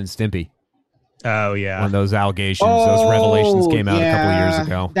Ren and Stimpy. Oh yeah, when those allegations, those revelations came out a couple of years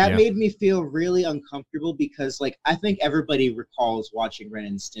ago. That made me feel really uncomfortable because, like, I think everybody recalls watching Ren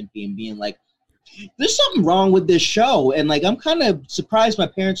and Stimpy and being like, "There's something wrong with this show," and like, I'm kind of surprised my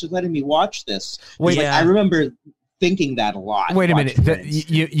parents are letting me watch this. Wait, like, I remember thinking that a lot. Wait a minute.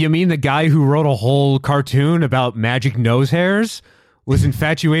 You mean the guy who wrote a whole cartoon about magic nose hairs was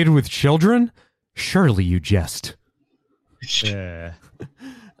infatuated with children? Surely you jest.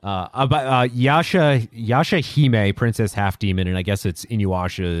 About Yasha Hime, Princess Half Demon, and I guess it's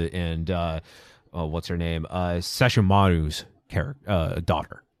Inuyasha and what's her name? Sesshomaru's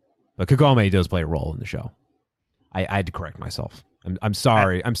daughter. But Kagome does play a role in the show. I had to correct myself. I'm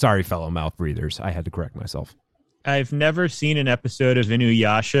sorry. I'm sorry, fellow mouth breathers. I had to correct myself. I've never seen an episode of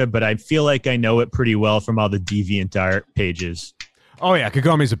Inuyasha, but I feel like I know it pretty well from all the DeviantArt pages. Oh yeah,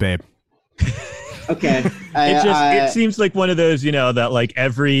 Kagome's a babe. Okay. It seems like one of those, that like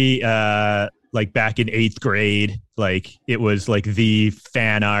every like back in 8th grade, like it was like the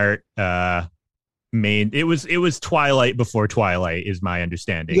fan art main. It was Twilight before Twilight, is my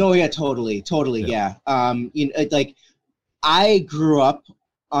understanding. Oh yeah, totally, yeah. Like I grew up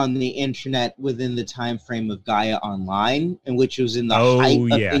on the internet within the time frame of Gaia Online, in which it was in the height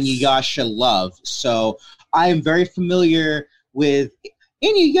of Inuyasha love. So I am very familiar with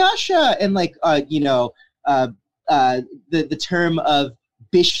Inuyasha and like the term of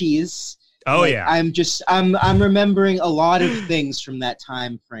bishies. Oh like, yeah. I'm remembering a lot of things from that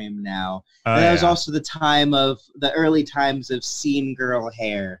time frame now. And that was also the time of the early times of scene girl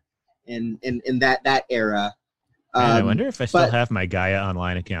hair in that era. Man, I wonder if I still have my Gaia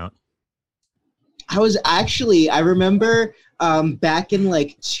Online account. I remember back in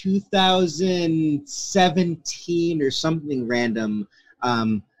like 2017 or something random,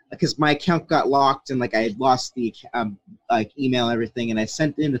 because my account got locked and like I had lost the like email and everything, and I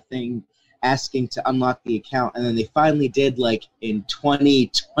sent in a thing asking to unlock the account, and then they finally did like in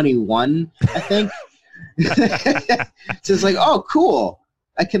 2021, I think. So it's like, oh, cool,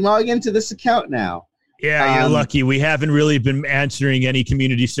 I can log into this account now. Yeah, you're lucky. We haven't really been answering any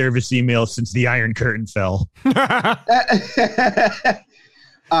community service emails since the Iron Curtain fell.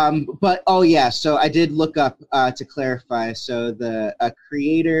 But oh yeah, so I did look up to clarify. So the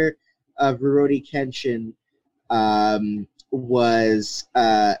creator of Rurouni Kenshin was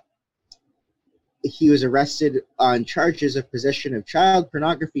he was arrested on charges of possession of child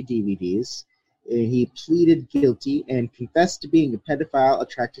pornography DVDs. He pleaded guilty and confessed to being a pedophile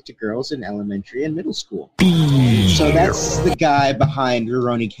attracted to girls in elementary and middle school. So that's the guy behind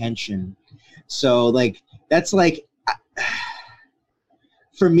Rurouni Kenshin. So like that's like.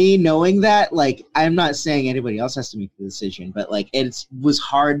 For me, knowing that, like, I'm not saying anybody else has to make the decision, but like, it's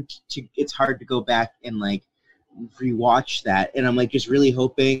hard to go back and like rewatch that, and I'm like just really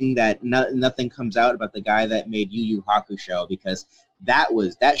hoping that nothing comes out about the guy that made Yu Yu Hakusho, because that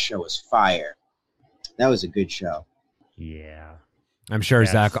show was fire. That was a good show. Yeah, I'm sure,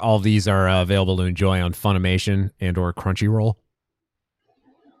 Zach, all these are available to enjoy on Funimation and or Crunchyroll.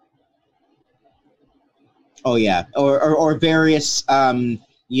 Oh yeah, or various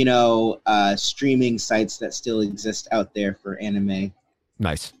streaming sites that still exist out there for anime.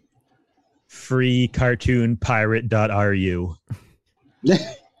 Nice. Freecartoonpirate.ru.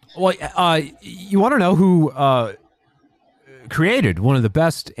 Well, you want to know who created one of the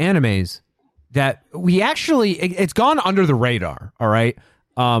best animes that we actually, it's gone under the radar, all right?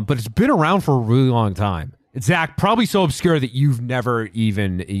 But it's been around for a really long time. It's, Zach, probably so obscure that you've never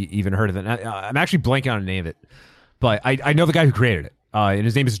even heard of it. I'm actually blanking on the name of it, but I know the guy who created it. And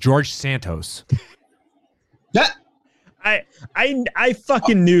his name is George Santos. I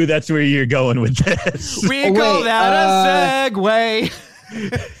fucking knew that's where you're going with this. We call that a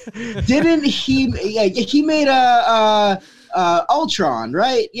segue. Didn't he? Yeah, he made Ultron,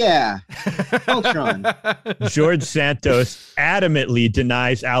 right? Yeah, Ultron. George Santos adamantly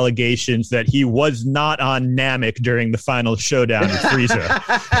denies allegations that he was not on Namek during the final showdown with Frieza.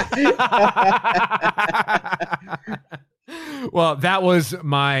 Well, that was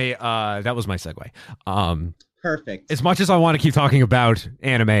my segue. Perfect. As much as I want to keep talking about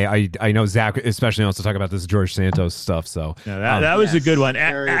anime, I know Zach especially wants to talk about this George Santos stuff. So that was a good one.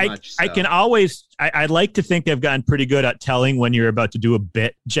 I can always I'd like to think I've gotten pretty good at telling when you're about to do a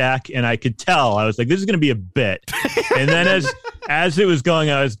bit, Jack, and I could tell. I was like, this is going to be a bit, and then as it was going,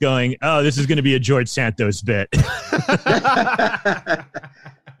 I was going, oh, this is going to be a George Santos bit.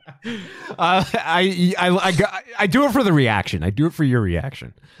 I do it for the reaction. I do it for your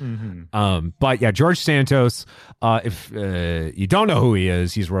reaction. Mm-hmm. But yeah, George Santos, if you don't know who he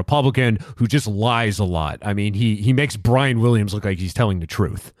is, he's a Republican who just lies a lot. I mean, he makes Brian Williams look like he's telling the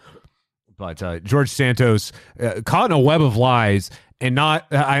truth. But George Santos caught in a web of lies, and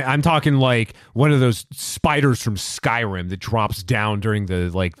I'm talking like one of those spiders from Skyrim that drops down during the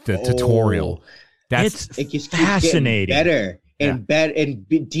tutorial. It just fascinating. Better and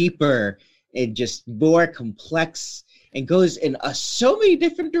deeper and just more complex and goes in so many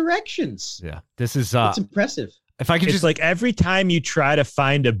different directions. Yeah, this is it's impressive. If I could just like every time you try to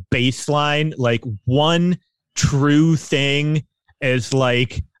find a baseline, like one true thing is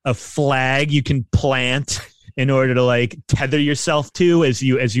like a flag you can plant in order to like tether yourself to as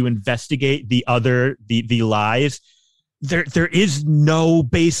you investigate the lies. There is no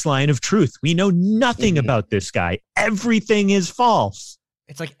baseline of truth. We know nothing about this guy. Everything is false.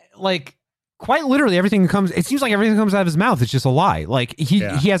 It's like quite literally everything it seems like everything comes out of his mouth. It's just a lie. Like he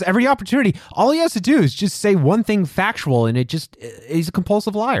has every opportunity. All he has to do is just say one thing factual, and he's a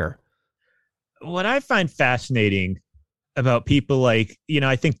compulsive liar. What I find fascinating about people like,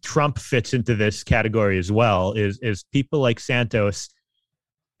 I think Trump fits into this category as well, is people like Santos.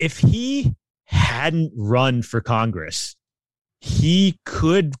 If he hadn't run for Congress, he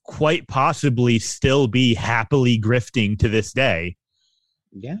could quite possibly still be happily grifting to this day.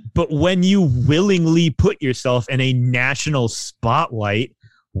 Yeah. But when you willingly put yourself in a national spotlight,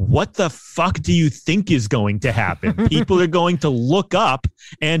 what the fuck do you think is going to happen? People are going to look up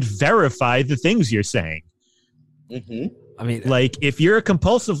and verify the things you're saying. Mm-hmm. I mean, like, if you're a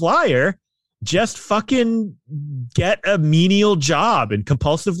compulsive liar, just fucking get a menial job and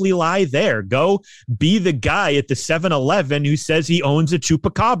compulsively lie there. Go be the guy at the 7-Eleven who says he owns a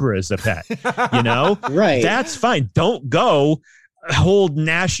chupacabra as a pet. Right. That's fine. Don't go hold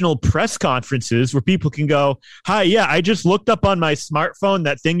national press conferences where people can go, hi, yeah, I just looked up on my smartphone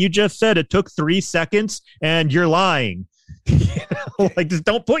that thing you just said. It took 3 seconds and you're lying. Like, just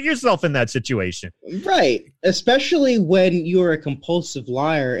don't put yourself in that situation. Right. Especially when you're a compulsive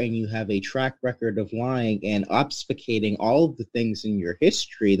liar and you have a track record of lying and obfuscating all of the things in your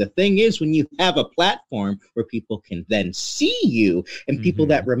history. The thing is, when you have a platform where people can then see you and people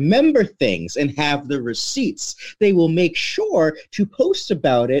that remember things and have the receipts, they will make sure to post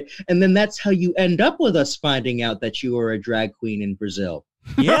about it. And then that's how you end up with us finding out that you are a drag queen in Brazil.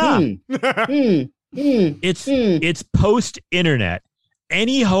 Yeah. It's post-internet.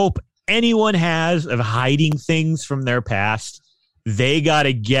 Any hope anyone has of hiding things from their past, they got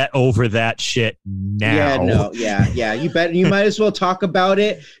to get over that shit now. You bet. You might as well talk about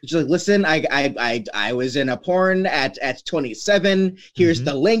it. It's like, listen, I was in a porn at 27. Here's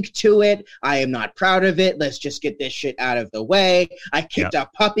the link to it. I am not proud of it. Let's just get this shit out of the way. I kicked a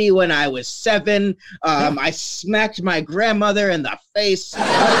puppy when I was 7. I smacked my grandmother in the face. What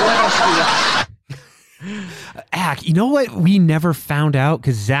else do you got? You know what we never found out,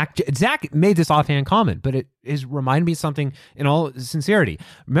 because Zach made this offhand comment, but it is reminded me of something in all sincerity.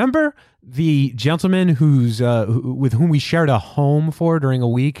 Remember the gentleman with whom we shared a home for during a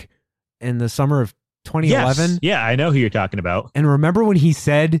week in the summer of 2011? Yes. Yeah, I know who you're talking about. And remember when he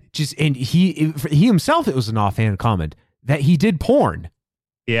said, and he himself, it was an offhand comment, that he did porn.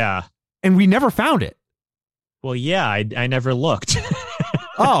 Yeah. And we never found it. Well, yeah, I never looked.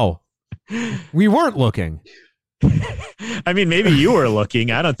 Oh. We weren't looking. I mean, maybe you were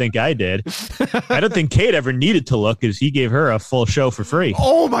looking. I don't think I did. I don't think Kate ever needed to look because he gave her a full show for free.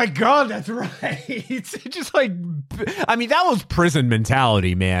 Oh my God, that's right. It's just like, I mean, that was prison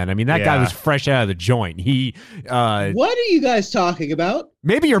mentality, man. I mean, that guy was fresh out of the joint. What are you guys talking about?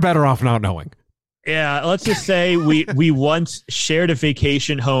 Maybe you're better off not knowing. Yeah, let's just say we once shared a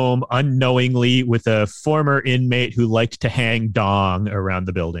vacation home unknowingly with a former inmate who liked to hang dong around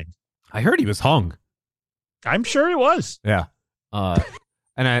the building. I heard he was hung. I'm sure he was. Yeah. And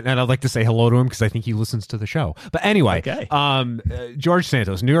I'd like to say hello to him because I think he listens to the show. But anyway, okay. George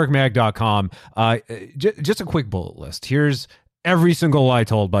Santos, NewYorkMag.com. Just a quick bullet list. Here's every single lie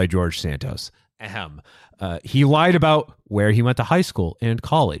told by George Santos. Ahem. He lied about where he went to high school and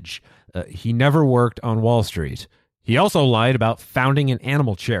college. He never worked on Wall Street. He also lied about founding an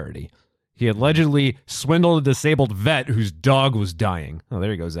animal charity. He allegedly swindled a disabled vet whose dog was dying. Oh,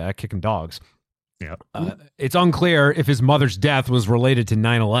 there you go, Zach, kicking dogs. Yeah. It's unclear if his mother's death was related to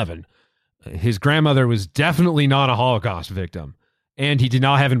 9/11. His grandmother was definitely not a Holocaust victim, and he did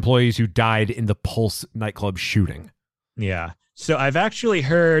not have employees who died in the Pulse nightclub shooting. Yeah. So I've actually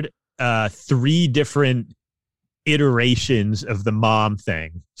heard 3 different iterations of the mom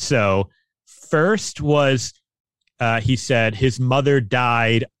thing. So first was he said his mother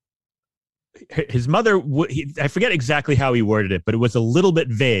died. His mother, I forget exactly how he worded it, but it was a little bit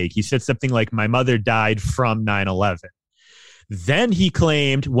vague. He said something like, my mother died from 9/11. Then he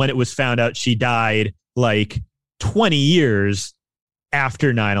claimed when it was found out she died like 20 years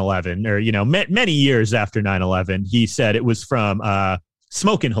after 9/11, or, many years after 9/11, he said it was from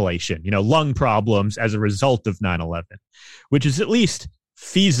smoke inhalation, lung problems as a result of 9/11, which is at least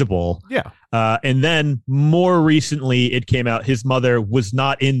feasible. Yeah. And then more recently, it came out his mother was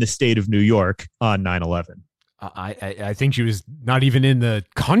not in the state of New York on 9/11. I think she was not even in the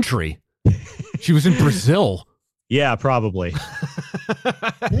country. She was in Brazil. Yeah, probably.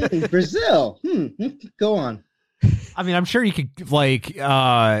 Brazil. Go on. I mean, I'm sure you could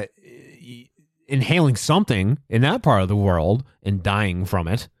inhaling something in that part of the world and dying from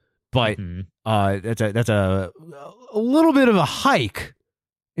it, but that's a little bit of a hike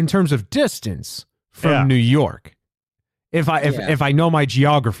in terms of distance from New York, if I know my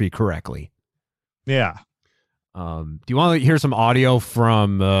geography correctly. Yeah. Do you want to hear some audio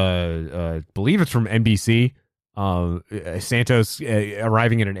from? I believe it's from NBC. Santos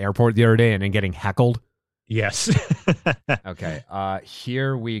arriving at an airport the other day and then getting heckled. Yes. Okay.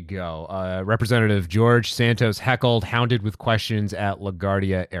 Here we go. Representative George Santos heckled, hounded with questions at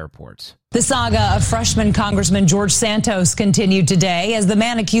LaGuardia Airport. The saga of freshman Congressman George Santos continued today as the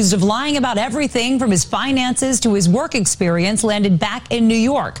man accused of lying about everything from his finances to his work experience landed back in New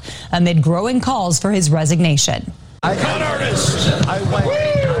York amid growing calls for his resignation.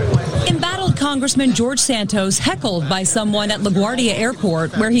 Embattled Congressman George Santos heckled by someone at LaGuardia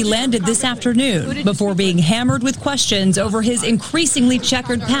Airport, where he landed this afternoon, before being hammered with questions over his increasingly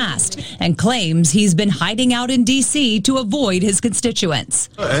checkered past and claims he's been hiding out in D.C. to avoid his constituents.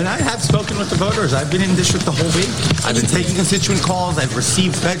 And I have spoken with the voters. I've been in district the whole week. I've been taking constituent calls. I've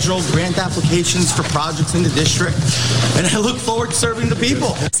received federal grant applications for projects in the district, and I look forward to serving the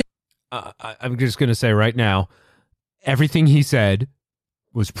people. I'm just going to say right now, everything he said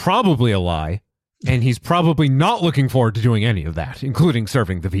was probably a lie, And he's probably not looking forward to doing any of that, including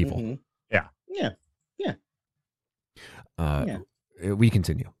serving the people. Mm-hmm. We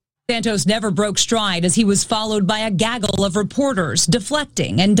continue. Santos never broke stride as he was followed by a gaggle of reporters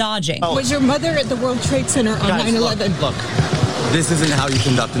deflecting and dodging. Was your mother at the World Trade Center on 9/11? Look, this isn't how you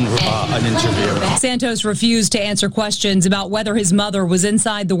conduct an interview. Santos refused to answer questions about whether his mother was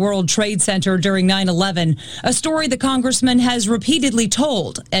inside the World Trade Center during 9/11, a story the congressman has repeatedly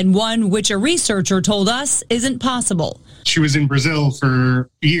told, and one which a researcher told us isn't possible. She was in Brazil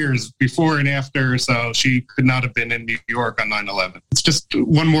for years before and after, so she could not have been in New York on 9/11. It's just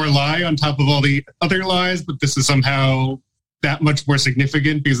one more lie on top of all the other lies, but this is somehow that much more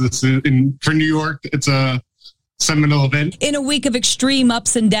significant because for New York, it's a seminal event. In a week of extreme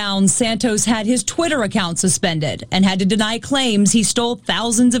ups and downs, Santos had his Twitter account suspended and had to deny claims he stole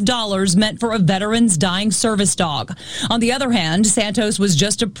thousands of dollars meant for a veteran's dying service dog. On the other hand, Santos was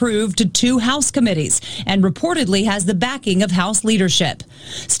just approved to 2 House committees and reportedly has the backing of House leadership.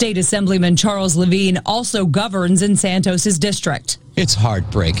 State Assemblyman Charles Levine also governs in Santos's district. It's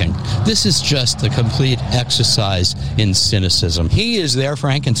heartbreaking. This is just a complete exercise in cynicism. He is their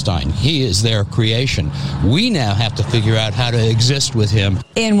Frankenstein. He is their creation. We now have to figure out how to exist with him.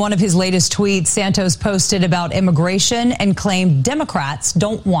 In one of his latest tweets, Santos posted about immigration and claimed Democrats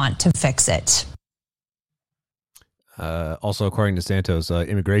don't want to fix it. Also, according to Santos,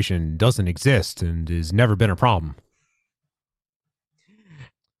 immigration doesn't exist and has never been a problem.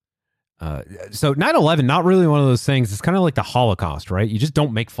 So 9/11, not really one of those things. It's kind of like the Holocaust, right? You just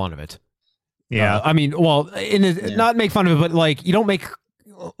don't make fun of it. Yeah. I mean, well, not make fun of it, but like you don't make,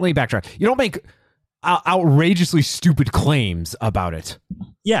 let me backtrack. You don't make outrageously stupid claims about it.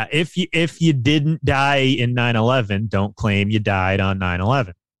 Yeah. If you didn't die in 9/11, don't claim you died on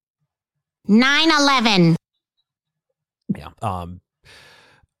 9/11. 9/11. Yeah.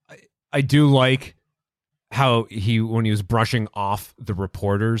 I do like how when he was brushing off the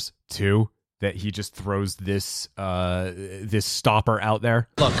reporters too, that he just throws this stopper out there.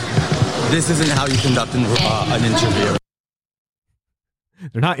 Look, this isn't how you conduct an interview.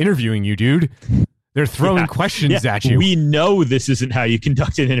 They're not interviewing you, dude. They're throwing questions at you. We know this isn't how you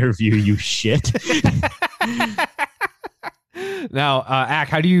conduct an interview, you shit. Now, Ak,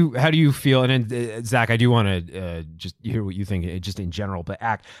 how do you feel? And then Zach, I do want to just hear what you think, just in general. But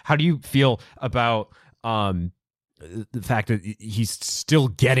Ak, how do you feel about the fact that he's still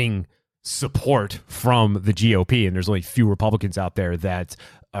getting support from the GOP, and there's only few Republicans out there that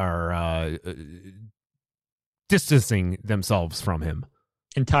are distancing themselves from him?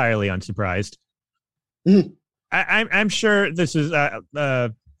 Entirely unsurprised. I'm sure this is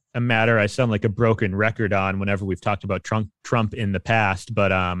a matter I sound like a broken record on whenever we've talked about Trump in the past,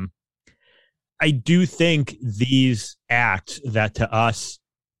 but I do think these acts that to us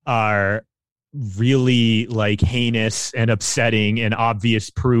are really like heinous and upsetting and obvious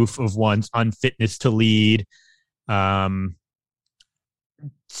proof of one's unfitness to lead.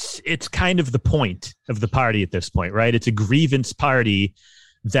 It's kind of the point of the party at this point, right? It's a grievance party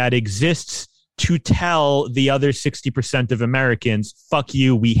that exists to tell the other 60% of Americans, fuck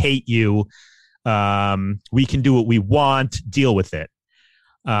you, we hate you, we can do what we want, deal with it.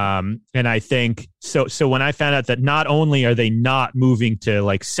 And I think, so when I found out that not only are they not moving to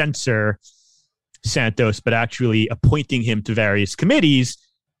like censor Santos, but actually appointing him to various committees,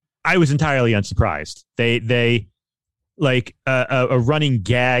 I was entirely unsurprised. They like a running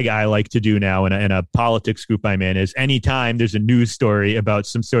gag I like to do now in a politics group I'm in is anytime there's a news story about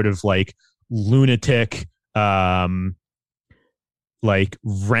some sort of like lunatic, like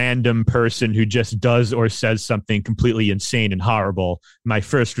random person who just does or says something completely insane and horrible, my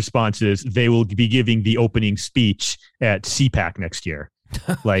first response is they will be giving the opening speech at CPAC next year.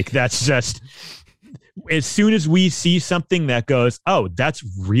 Like that's just, as soon as we see something that goes, oh, that's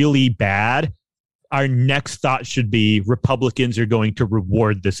really bad, our next thought should be Republicans are going to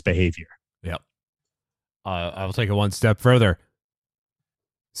reward this behavior. Yep. I'll take it one step further.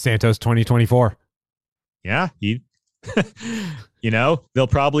 Santos 2024. Yeah, you know, they'll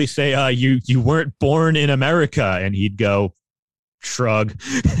probably say, you weren't born in America, and he'd go, shrug.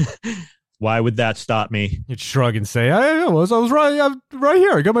 Why would that stop me? You'd shrug and say, I was right. I'm right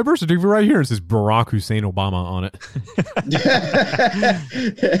here. I got my birth certificate right here. It says Barack Hussein Obama on it.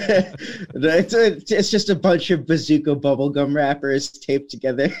 It's just a bunch of bazooka bubblegum wrappers taped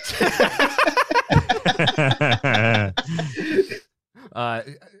together.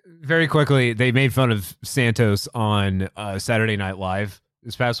 Very quickly, they made fun of Santos on Saturday Night Live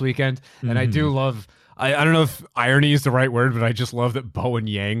this past weekend. And I do love... I don't know if irony is the right word, but I just love that Bowen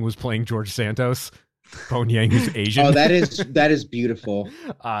Yang was playing George Santos. Bowen Yang is Asian. Oh, that is beautiful.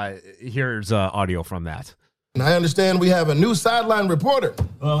 Here's audio from that. And I understand we have a new sideline reporter.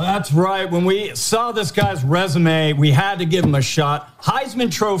 Well, that's right. When we saw this guy's resume, we had to give him a shot. Heisman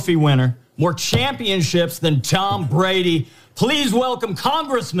Trophy winner, more championships than Tom Brady. Please welcome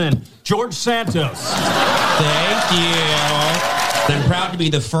Congressman George Santos. Thank you. I'm proud to be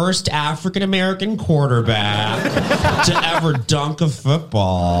the first African-American quarterback to ever dunk a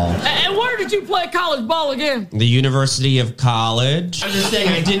football. And where did you play college ball again? The University of College. I'm just saying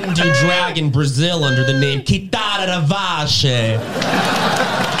I didn't do drag in Brazil under the name Kitara Ravache.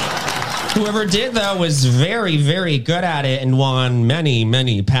 Whoever did, though, was very, very good at it and won many,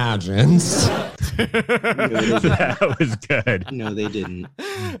 many pageants. That was good. No, they didn't.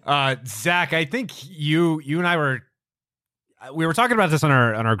 Zach, I think you and I were talking about this on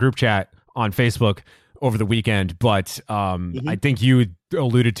our group chat on Facebook over the weekend, but I think you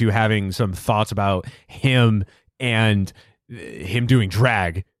alluded to having some thoughts about him and him doing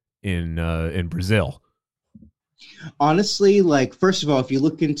drag in Brazil. Honestly, like, first of all, if you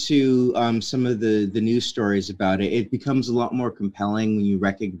look into some of the news stories about it, it becomes a lot more compelling when you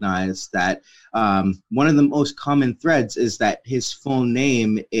recognize that one of the most common threads is that his full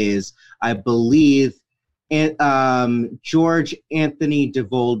name is, I believe, George Anthony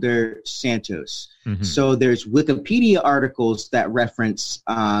DeVolder Santos. Mm-hmm. So there's Wikipedia articles that reference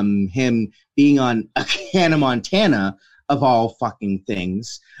him being on Hannah Montana, of all fucking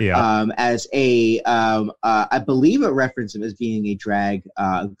things, as a, I believe it referenced him as being a drag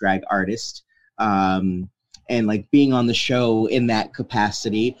artist, and like being on the show in that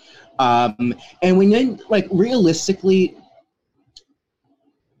capacity. And when you, like, realistically,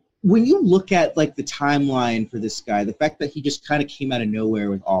 when you look at like the timeline for this guy, the fact that he just kind of came out of nowhere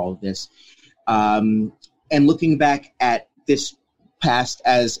with all of this, and looking back at this past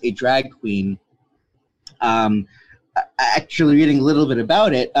as a drag queen, actually reading a little bit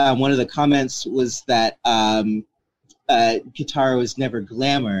about it, one of the comments was that guitar was never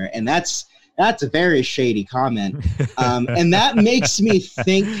glamour, and that's a very shady comment, and that makes me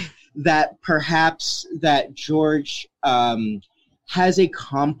think that perhaps that George has a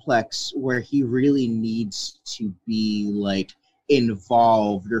complex where he really needs to be like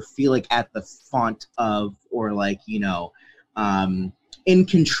involved or feel like at the font of, or like, you know, in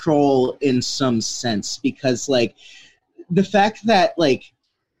control in some sense, because like the fact that like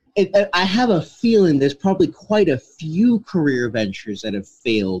I have a feeling there's probably quite a few career ventures that have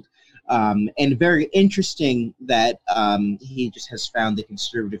failed, and very interesting that he just has found the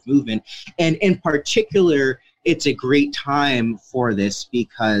conservative movement, and in particular it's a great time for this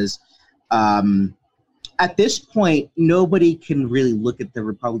because at this point, nobody can really look at the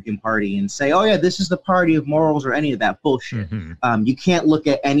Republican Party and say, oh, yeah, this is the party of morals or any of that bullshit. Mm-hmm. You can't look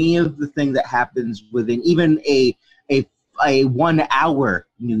at any of the thing that happens within even a 1 hour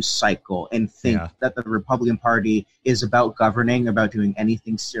news cycle and think that the Republican Party is about governing, about doing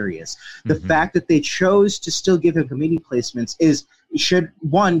anything serious. The fact that they chose to still give him committee placements should,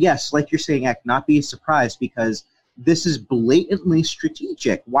 yes, like you're saying, not be a surprise, because this is blatantly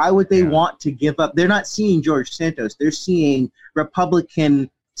strategic. Why would they want to give up? They're not seeing George Santos. They're seeing Republican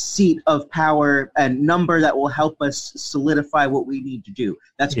seat of power and number that will help us solidify what we need to do.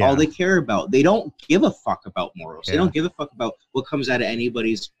 That's all they care about. They don't give a fuck about morals. They don't give a fuck about what comes out of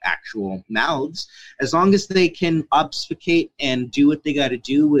anybody's actual mouths. As long as they can obfuscate and do what they got to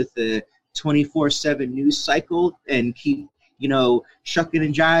do with the 24/7 news cycle and keep, you know, shucking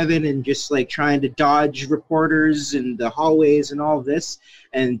and jiving and just like trying to dodge reporters in the hallways and all of this.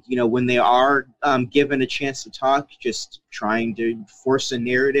 And, you know, when they are given a chance to talk, just trying to force a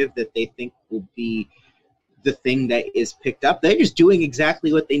narrative that they think will be the thing that is picked up. They're just doing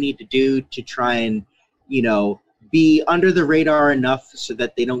exactly what they need to do to try and, you know, be under the radar enough so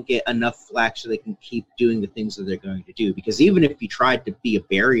that they don't get enough flack so they can keep doing the things that they're going to do. Because even if you tried to be a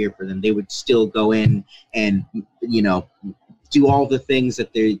barrier for them, they would still go in and, you know, do all the things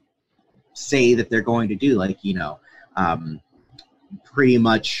that they say that they're going to do, like, you know, pretty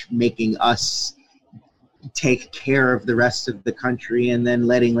much making us take care of the rest of the country and then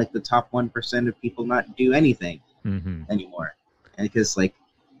letting like the top 1% of people not do anything anymore. And because like,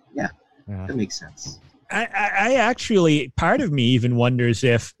 that makes sense. I actually, part of me even wonders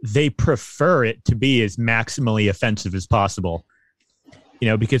if they prefer it to be as maximally offensive as possible. You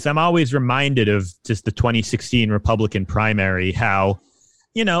know, because I'm always reminded of just the 2016 Republican primary, how,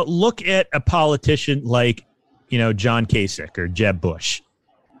 you know, look at a politician like, you know, John Kasich or Jeb Bush.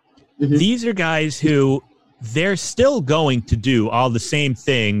 These are guys who they're still going to do all the same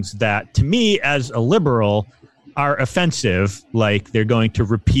things that, to me, as a liberal, are offensive. Like they're going to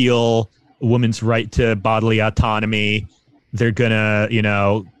repeal women's right to bodily autonomy. They're gonna,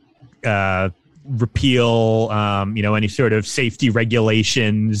 repeal, any sort of safety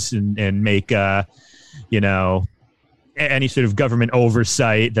regulations and make, any sort of government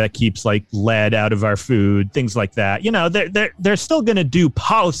oversight that keeps like lead out of our food, things like that. They're still going to do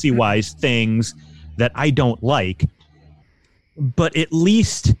policy-wise things that I don't like, but at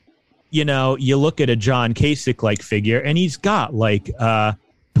least, you look at a John Kasich like figure and he's got like a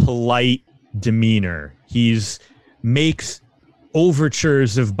polite demeanor. He's makes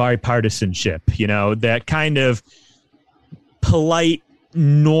overtures of bipartisanship, that kind of polite,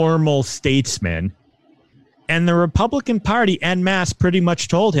 normal statesman. And the Republican Party en masse pretty much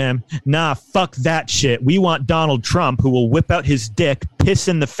told him, nah, fuck that shit. We want Donald Trump, who will whip out his dick, piss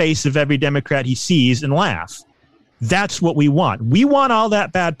in the face of every Democrat he sees, and laugh. That's what we want. We want all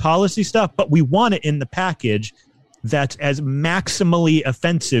that bad policy stuff, but we want it in the package that's as maximally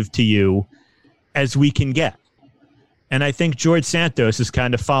offensive to you as we can get. And I think George Santos has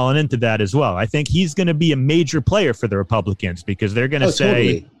kind of fallen into that as well. I think he's going to be a major player for the Republicans because they're going to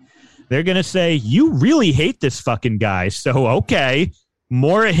say... Totally. They're going to say, you really hate this fucking guy. So, okay,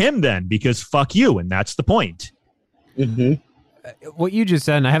 more of him then, because fuck you. And that's the point. Mm-hmm. What you just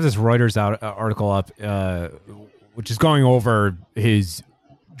said, and I have this Reuters article up, which is going over his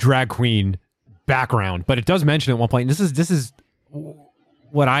drag queen background. But it does mention at one point, and this is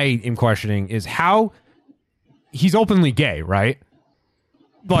what I am questioning, is how he's openly gay, right?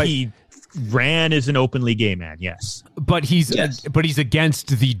 But he ran as an openly gay man, yes. But he's against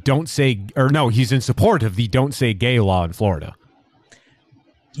the he's in support of the don't say gay law in Florida.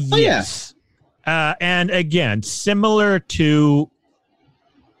 Yes. And again, similar to,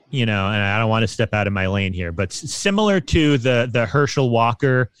 and I don't want to step out of my lane here, but similar to the Herschel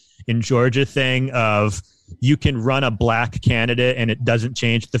Walker in Georgia thing of you can run a black candidate and it doesn't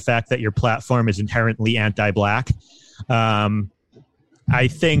change the fact that your platform is inherently anti-black. I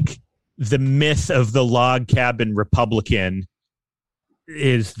think the myth of the log cabin Republican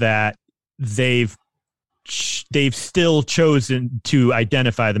is that they've still chosen to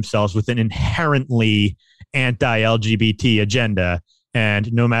identify themselves with an inherently anti-LGBT agenda,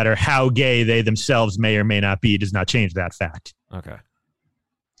 and no matter how gay they themselves may or may not be, does not change that fact. Okay.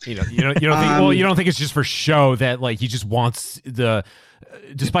 You don't think it's just for show that like he just wants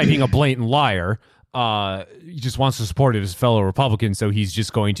despite being a blatant liar, he just wants to support his fellow Republicans, so he's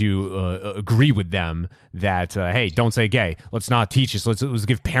just going to agree with them that, hey, don't say gay. Let's not teach this. Let's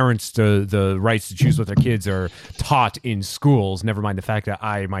give parents the rights to choose what their kids are taught in schools, never mind the fact that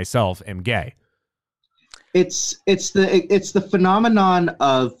I myself am gay. It's the phenomenon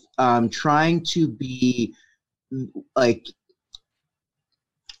of trying to be like,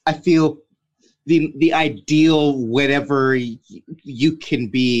 I feel the ideal whatever you can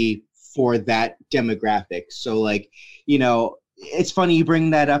be for that demographic. So like, it's funny you bring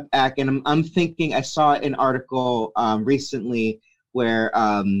that up, Ak, and I'm thinking I saw an article recently where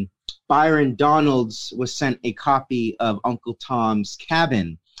Byron Donalds was sent a copy of Uncle Tom's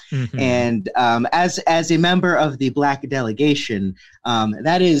Cabin. Mm-hmm. And as a member of the Black delegation,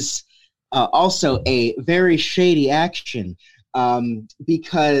 that is also a very shady action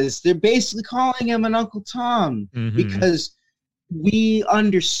because they're basically calling him an Uncle Tom because we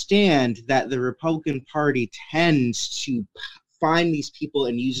understand that the Republican Party tends to find these people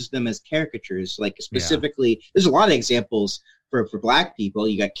and uses them as caricatures. Like specifically, there's a lot of examples for Black people.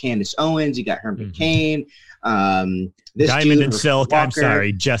 You got Candace Owens, you got Herman Cain, this Diamond and Silk. Walker. I'm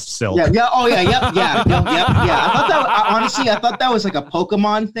sorry, just Silk. Yeah. Oh yeah. Yep. I thought that was like a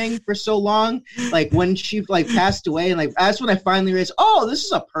Pokemon thing for so long. Like when she like passed away, and like that's when I finally realized, oh, this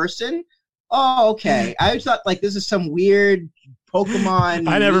is a person. Oh, okay. I thought like this is some weird Pokemon.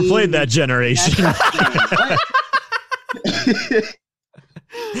 I never played that generation.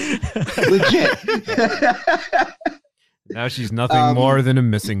 Legit. Now she's nothing more than a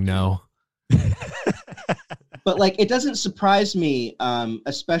missing no. But like, it doesn't surprise me,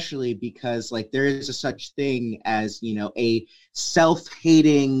 especially because like there is a such thing as, a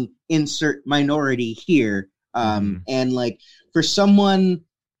self-hating insert minority here. And like for someone,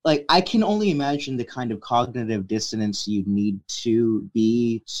 like I can only imagine the kind of cognitive dissonance you need to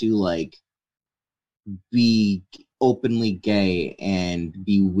be openly gay and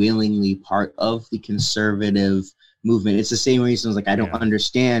be willingly part of the conservative movement. It's the same reasons like I don't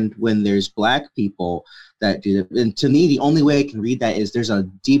understand when there's Black people that do that. And to me, the only way I can read that is there's a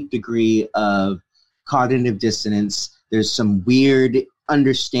deep degree of cognitive dissonance. There's some weird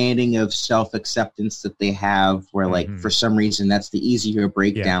understanding of self-acceptance that they have where like for some reason that's the easier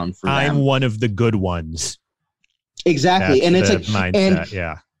breakdown for them. I'm one of the good ones. Exactly. That's and it's the like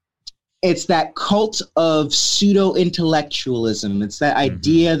mindset, it's that cult of pseudo intellectualism. It's that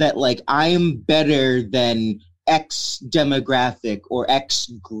idea that like I'm better than X demographic or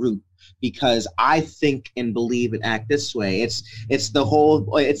X group because I think and believe and act this way. It's like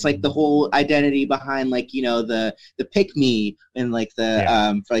the whole identity behind like, you know, the pick me and like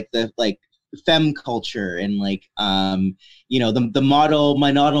the femme culture and like you know, the model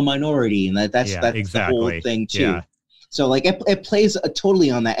minority, and that's exactly the whole thing too. Yeah. So like it plays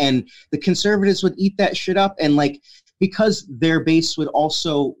totally on that, and the conservatives would eat that shit up, and like because their base would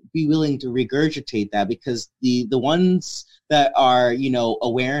also be willing to regurgitate that, because the ones that are, you know,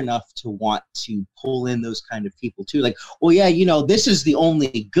 aware enough to want to pull in those kind of people too, like, well, yeah, you know, this is the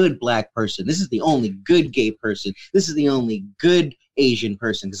only good black person, this is the only good gay person, this is the only good Asian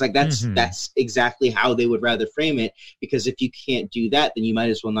person, because like that's exactly how they would rather frame it, because if you can't do that, then you might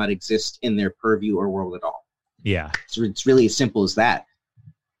as well not exist in their purview or world at all. Yeah. So it's really as simple as that.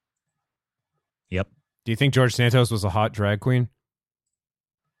 Yep. Do you think George Santos was a hot drag queen?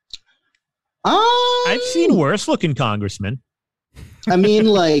 I've seen worse looking congressmen. I mean,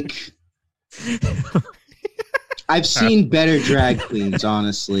 like, I've seen better drag queens,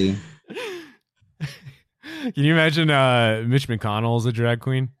 honestly. Can you imagine Mitch McConnell as a drag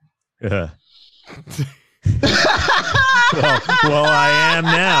queen? Well, I am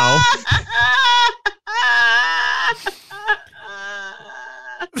now.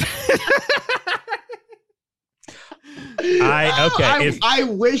 I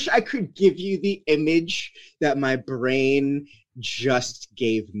wish I could give you the image that my brain just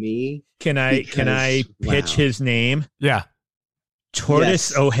gave me. Can I pitch his name? Yeah.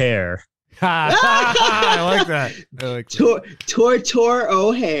 Tortoise O'Hare. I like that. Tor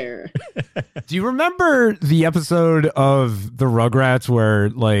O'Hare. Do you remember the episode of the Rugrats where,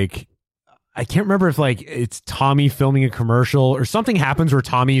 like, I can't remember if like it's Tommy filming a commercial or something happens where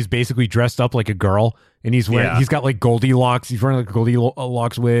Tommy is basically dressed up like a girl and he's wearing he's got like Goldilocks, he's wearing like a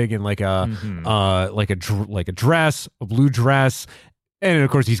Goldilocks wig and like a dress, a blue dress, and of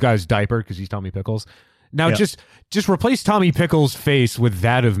course he's got his diaper because he's Tommy Pickles. Now just replace Tommy Pickles' face with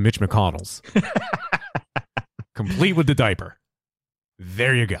that of Mitch McConnell's, complete with the diaper.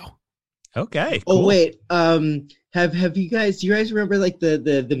 There you go. Okay. Cool. Oh wait, have you guys? Do you guys remember like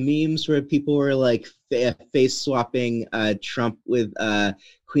the memes where people were like face swapping Trump with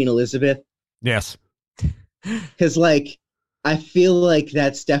Queen Elizabeth? Yes. Because like I feel like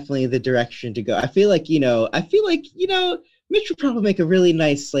that's definitely the direction to go. I feel like Mitch would probably make a really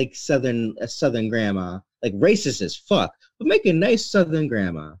nice like southern grandma, like racist as fuck, but make a nice southern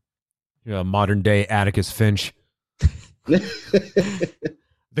grandma. Yeah, modern day Atticus Finch.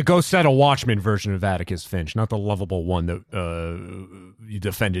 The Go Set a Watchman version of Atticus Finch, not the lovable one that you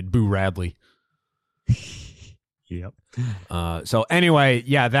defended, Boo Radley. Yep. So anyway,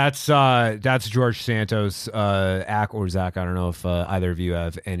 yeah, that's George Santos. Ak or Zach, I don't know if either of you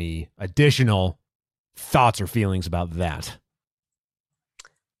have any additional thoughts or feelings about that.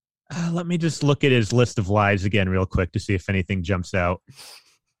 Let me just look at his list of lies again real quick to see if anything jumps out.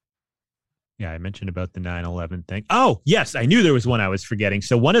 Yeah, I mentioned about the 9/11 thing. Oh, yes, I knew there was one I was forgetting.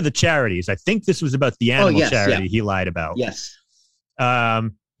 So one of the charities, I think this was about the animal charity he lied about. Yes.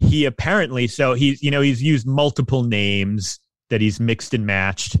 He apparently, so he's used multiple names that he's mixed and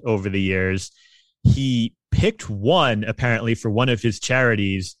matched over the years. He picked one, apparently, for one of his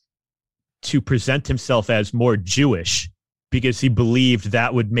charities to present himself as more Jewish because he believed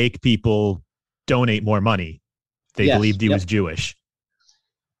that would make people donate more money. They believed he was Jewish.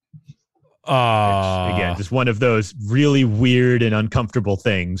 Again, just one of those really weird and uncomfortable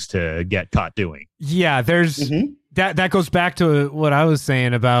things to get caught doing. Yeah, there's that goes back to what I was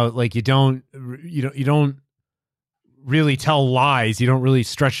saying about like you don't really tell lies. You don't really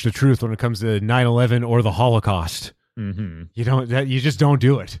stretch the truth when it comes to 9/11 or the Holocaust. Mm-hmm. You just don't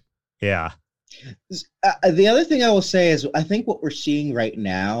do it. Yeah. The other thing I will say is I think what we're seeing right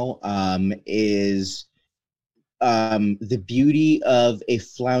now is the beauty of a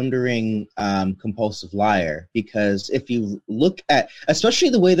floundering compulsive liar, because if you look at especially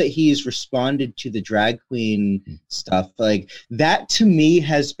the way that he's responded to the drag queen stuff, like that to me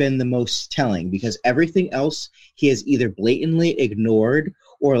has been the most telling, because everything else he has either blatantly ignored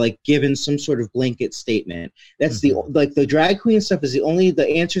or like given some sort of blanket statement. That's the drag queen stuff is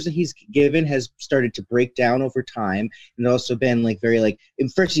the answers that he's given has started to break down over time, and also been like very like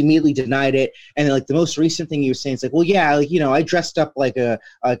first he immediately denied it, and then like the most recent thing he was saying is like, well, yeah, like, I dressed up like a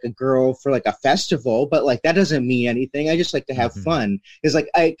girl for like a festival, but like that doesn't mean anything. I just like to have fun. It's like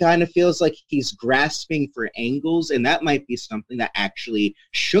it kind of feels like he's grasping for angles, and that might be something that actually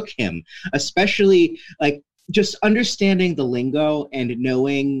shook him, especially like just understanding the lingo and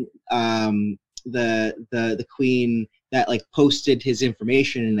knowing the queen that like posted his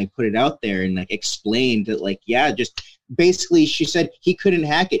information and like put it out there and like explained that like, yeah, just basically she said he couldn't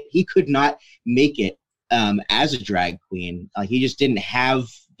hack it. He could not make it as a drag queen. He just didn't have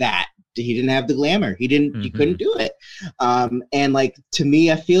that. He didn't have the glamour. He couldn't do it. And like, to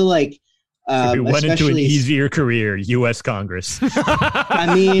me, I feel like, he went into an easier career, U.S. Congress.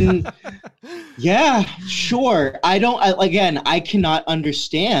 I mean, yeah, sure. I cannot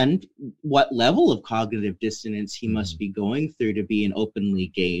understand what level of cognitive dissonance he must be going through to be an openly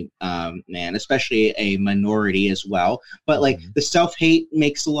gay man, especially a minority as well. But like the self-hate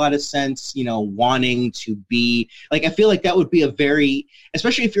makes a lot of sense, you know, wanting to be like, I feel like that would be a very,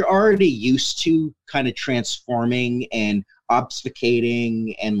 especially if you're already used to kind of transforming and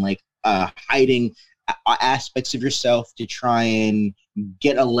obfuscating and like hiding aspects of yourself to try and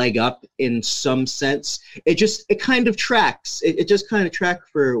get a leg up in some sense. It kind of tracks. It just kind of tracks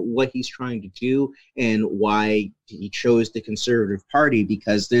for what he's trying to do and why he chose the Conservative Party,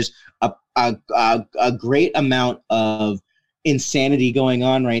 because there's a great amount of insanity going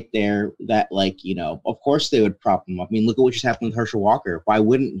on right there that, like, you know, of course they would prop him up. I mean, look at what just happened with Herschel Walker. Why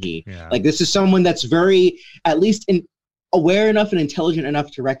wouldn't he? Yeah. Like, this is someone that's very, at least aware enough and intelligent enough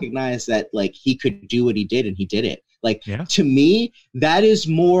to recognize that like he could do what he did, and he did it. Like, to me, that is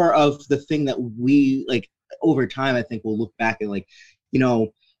more of the thing that we like over time, I think we'll look back at, like, you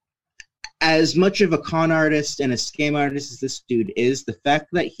know, as much of a con artist and a scam artist as this dude is, the fact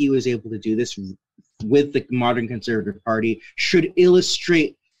that he was able to do this with the modern Conservative Party should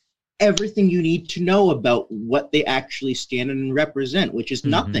illustrate everything you need to know about what they actually stand and represent, which is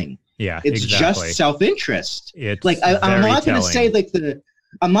nothing. Yeah, it's exactly. just self-interest. It's like I'm not going to telling. say like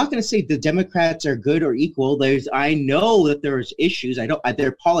I'm not going to say the Democrats are good or equal. I know that there's issues.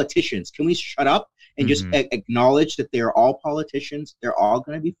 They're politicians. Can we shut up and just acknowledge that they're all politicians? They're all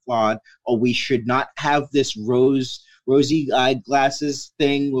going to be flawed. Or we should not have this rosy-eyed glasses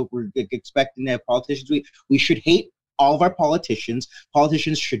thing where we're expecting to have politicians. We should hate all of our politicians.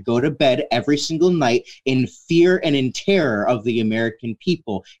 Politicians should go to bed every single night in fear and in terror of the American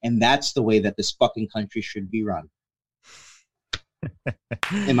people. And that's the way that this fucking country should be run.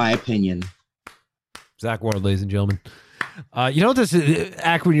 In my opinion. Zach Ward, ladies and gentlemen. You know what this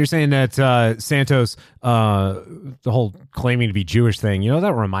act when you're saying that Santos, the whole claiming to be Jewish thing, you know,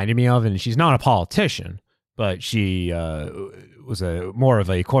 that reminded me of, and she's not a politician, but she was more of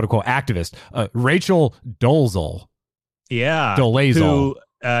a quote-unquote activist, Rachel Dolezal. Yeah. Dolezal.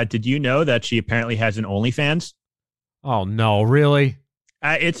 Who, did you know that she apparently has an OnlyFans? Oh, no, really?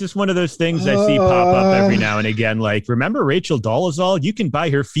 It's just one of those things I see pop up every now and again. Like, remember Rachel Dolezal? You can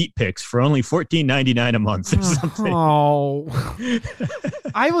buy her feet pics for only $14.99 a month or something. Oh.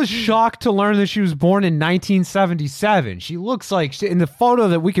 I was shocked to learn that she was born in 1977. She looks like, in the photo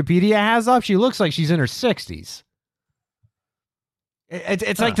that Wikipedia has up, she looks like she's in her 60s.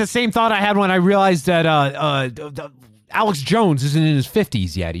 It's like the same thought I had when I realized that Alex Jones isn't in his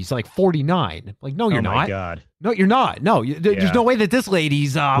 50s yet. He's like 49. Like, no, you're not. Oh, my God. No, you're not. No, there's no way that this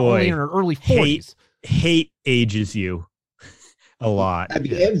lady's only in her early 40s. Hate ages you a lot. I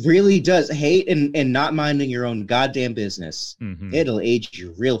mean, it really does. Hate and not minding your own goddamn business. It'll age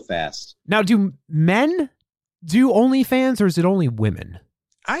you real fast. Now, do men do OnlyFans, or is it only women?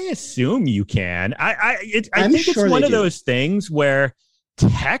 I assume you can. I think sure it's one they of do. those things where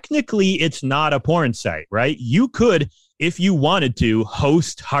technically it's not a porn site, right? You could, if you wanted to,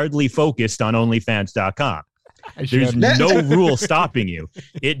 host Hardly Focused on OnlyFans.com. There's no rule stopping you.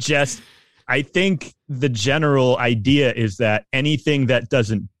 It just, I think the general idea is that anything that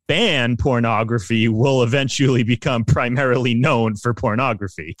doesn't ban pornography will eventually become primarily known for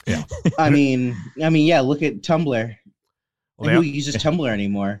pornography. Yeah. I mean, yeah, look at Tumblr. Who uses Tumblr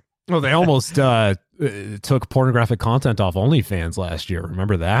anymore? Well, they almost took pornographic content off OnlyFans last year.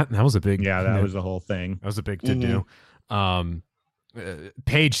 Remember that? That was a big... Yeah, that was the whole thing. That was a big to-do.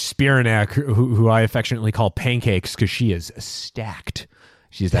 Paige Spiranak, who I affectionately call Pancakes because she is stacked.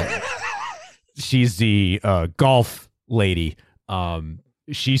 She's the golf lady.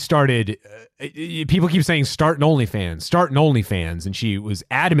 She started... people keep saying start an OnlyFans, and she was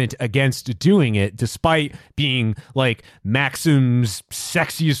adamant against doing it despite being like Maxim's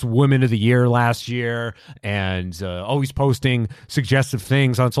sexiest woman of the year last year and always posting suggestive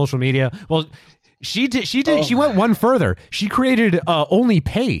things on social media. Well, she went one further. She created Only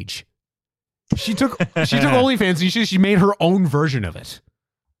Page. She took OnlyFans and she made her own version of it.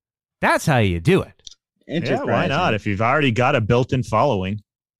 That's how you do it. Yeah, why not? If you've already got a built-in following.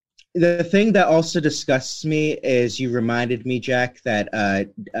 The thing that also disgusts me is you reminded me, Jack, that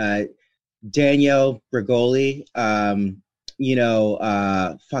Danielle Bregoli. You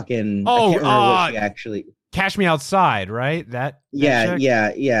know, fucking. I can't remember what she actually. Cash Me Outside, right? That Yeah.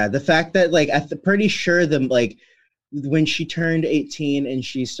 chick? The fact that like I'm pretty sure like when she turned 18 and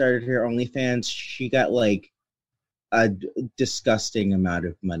she started her OnlyFans, she got like a disgusting amount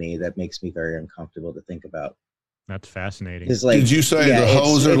of money that makes me very uncomfortable to think about. That's fascinating. Like, did you say the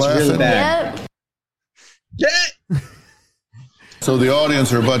hoes are laughing? Really bad. Yep. So the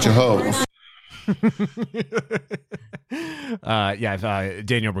audience are a bunch of hoes.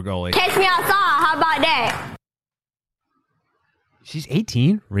 Danielle Bregoli. Catch me outside. How about that? She's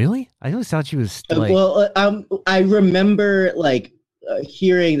 18? Really? I always thought she was like... I remember like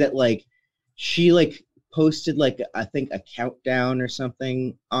hearing that like she like posted like I think a countdown or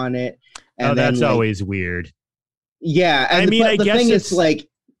something on it. And that's then, like, always weird. Yeah, and the guess thing is like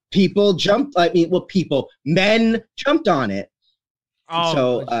people jumped. Men jumped on it. Oh,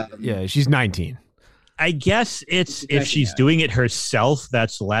 so yeah, she's 19. I guess if she's doing it herself,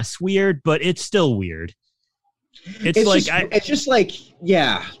 that's less weird, but it's still weird. It's just like,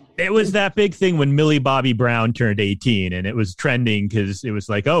 yeah. It was that big thing when Millie Bobby Brown turned 18, and it was trending because it was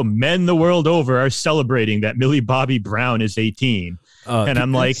like, oh, men the world over are celebrating that Millie Bobby Brown is 18. And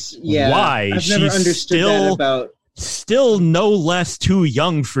I'm like, why? I've never understood that about... Still no less too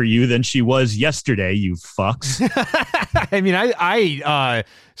young for you than she was yesterday, you fucks. I mean, I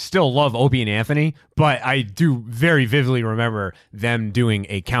still love Opie and Anthony, but I do very vividly remember them doing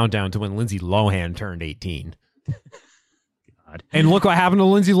a countdown to when Lindsay Lohan turned 18. God. And look what happened to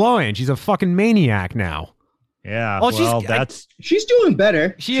Lindsay Lohan. She's a fucking maniac now. Yeah, she's doing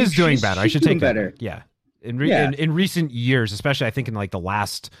better. She is doing better. I should take better. Yeah. In recent years, especially I think in like the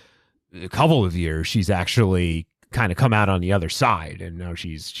last couple of years, she's actually kind of come out on the other side, and now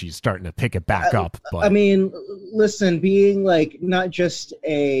she's starting to pick it back up. But I mean, listen, being like not just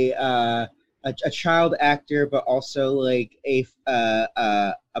a child actor, but also like a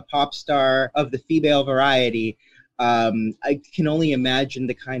pop star of the female variety, I can only imagine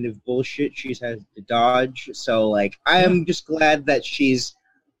the kind of bullshit she's had to dodge. So like, I am just glad that she's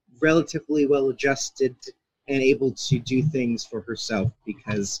relatively well adjusted and able to do things for herself,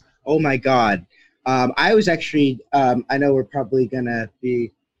 because oh my God. I was actually, I know we're probably going to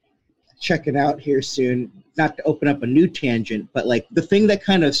be checking out here soon, not to open up a new tangent, but like the thing that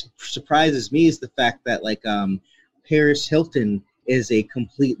kind of surprises me is the fact that like Paris Hilton is a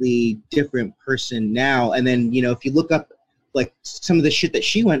completely different person now. And then, you know, if you look up like some of the shit that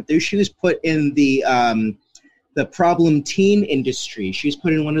she went through, she was put in the problem teen industry. She was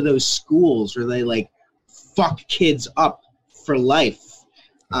put in one of those schools where they like fuck kids up for life.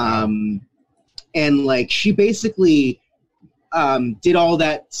 And like she basically did all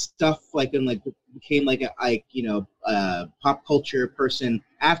that stuff like and like became like a pop culture person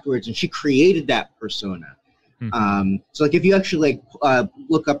afterwards, and she created that persona. Mm-hmm. So like if you actually like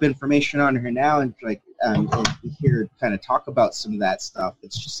look up information on her now and like and hear her kind of talk about some of that stuff,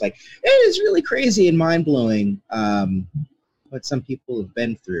 it's just like it is really crazy and mind blowing what some people have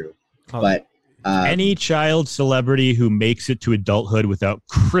been through. But any child celebrity who makes it to adulthood without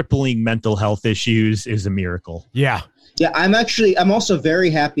crippling mental health issues is a miracle. Yeah. Yeah, I'm also very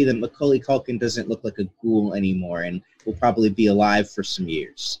happy that Macaulay Culkin doesn't look like a ghoul anymore and will probably be alive for some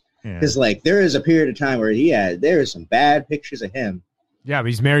years. Because like there is a period of time where there are some bad pictures of him. Yeah, but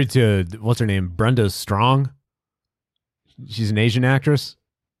he's married to what's her name? Brenda Strong. She's an Asian actress.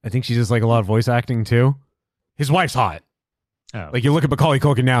 I think she does like a lot of voice acting too. His wife's hot. Oh. Like you look at Macaulay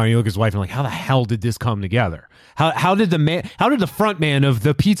Culkin now and you look at his wife and like, how the hell did this come together? How did the front man of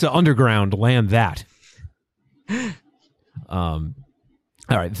the Pizza Underground land that? All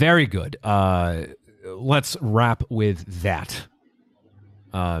right, very good. Let's wrap with that.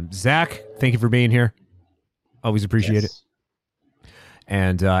 Zach, thank you for being here. Always appreciate it.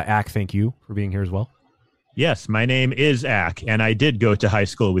 And Ack, thank you for being here as well. Yes, my name is Ack, and I did go to high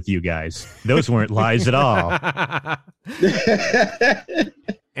school with you guys. Those weren't lies at all.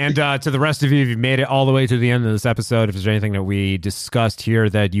 And to the rest of you, if you've made it all the way to the end of this episode, if there's anything that we discussed here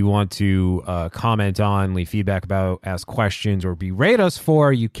that you want to comment on, leave feedback about, ask questions, or berate us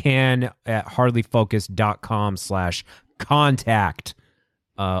for, you can at hardlyfocused.com/contact.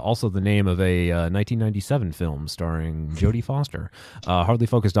 Also the name of a 1997 film starring Jodie Foster.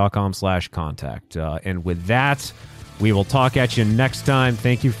 Hardlyfocused.com/contact. And with that, we will talk at you next time.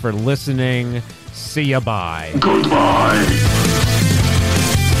 Thank you for listening. See ya. Bye. Goodbye.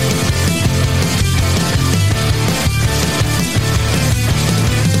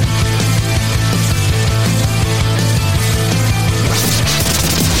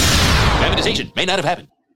 Privatization may not have happened.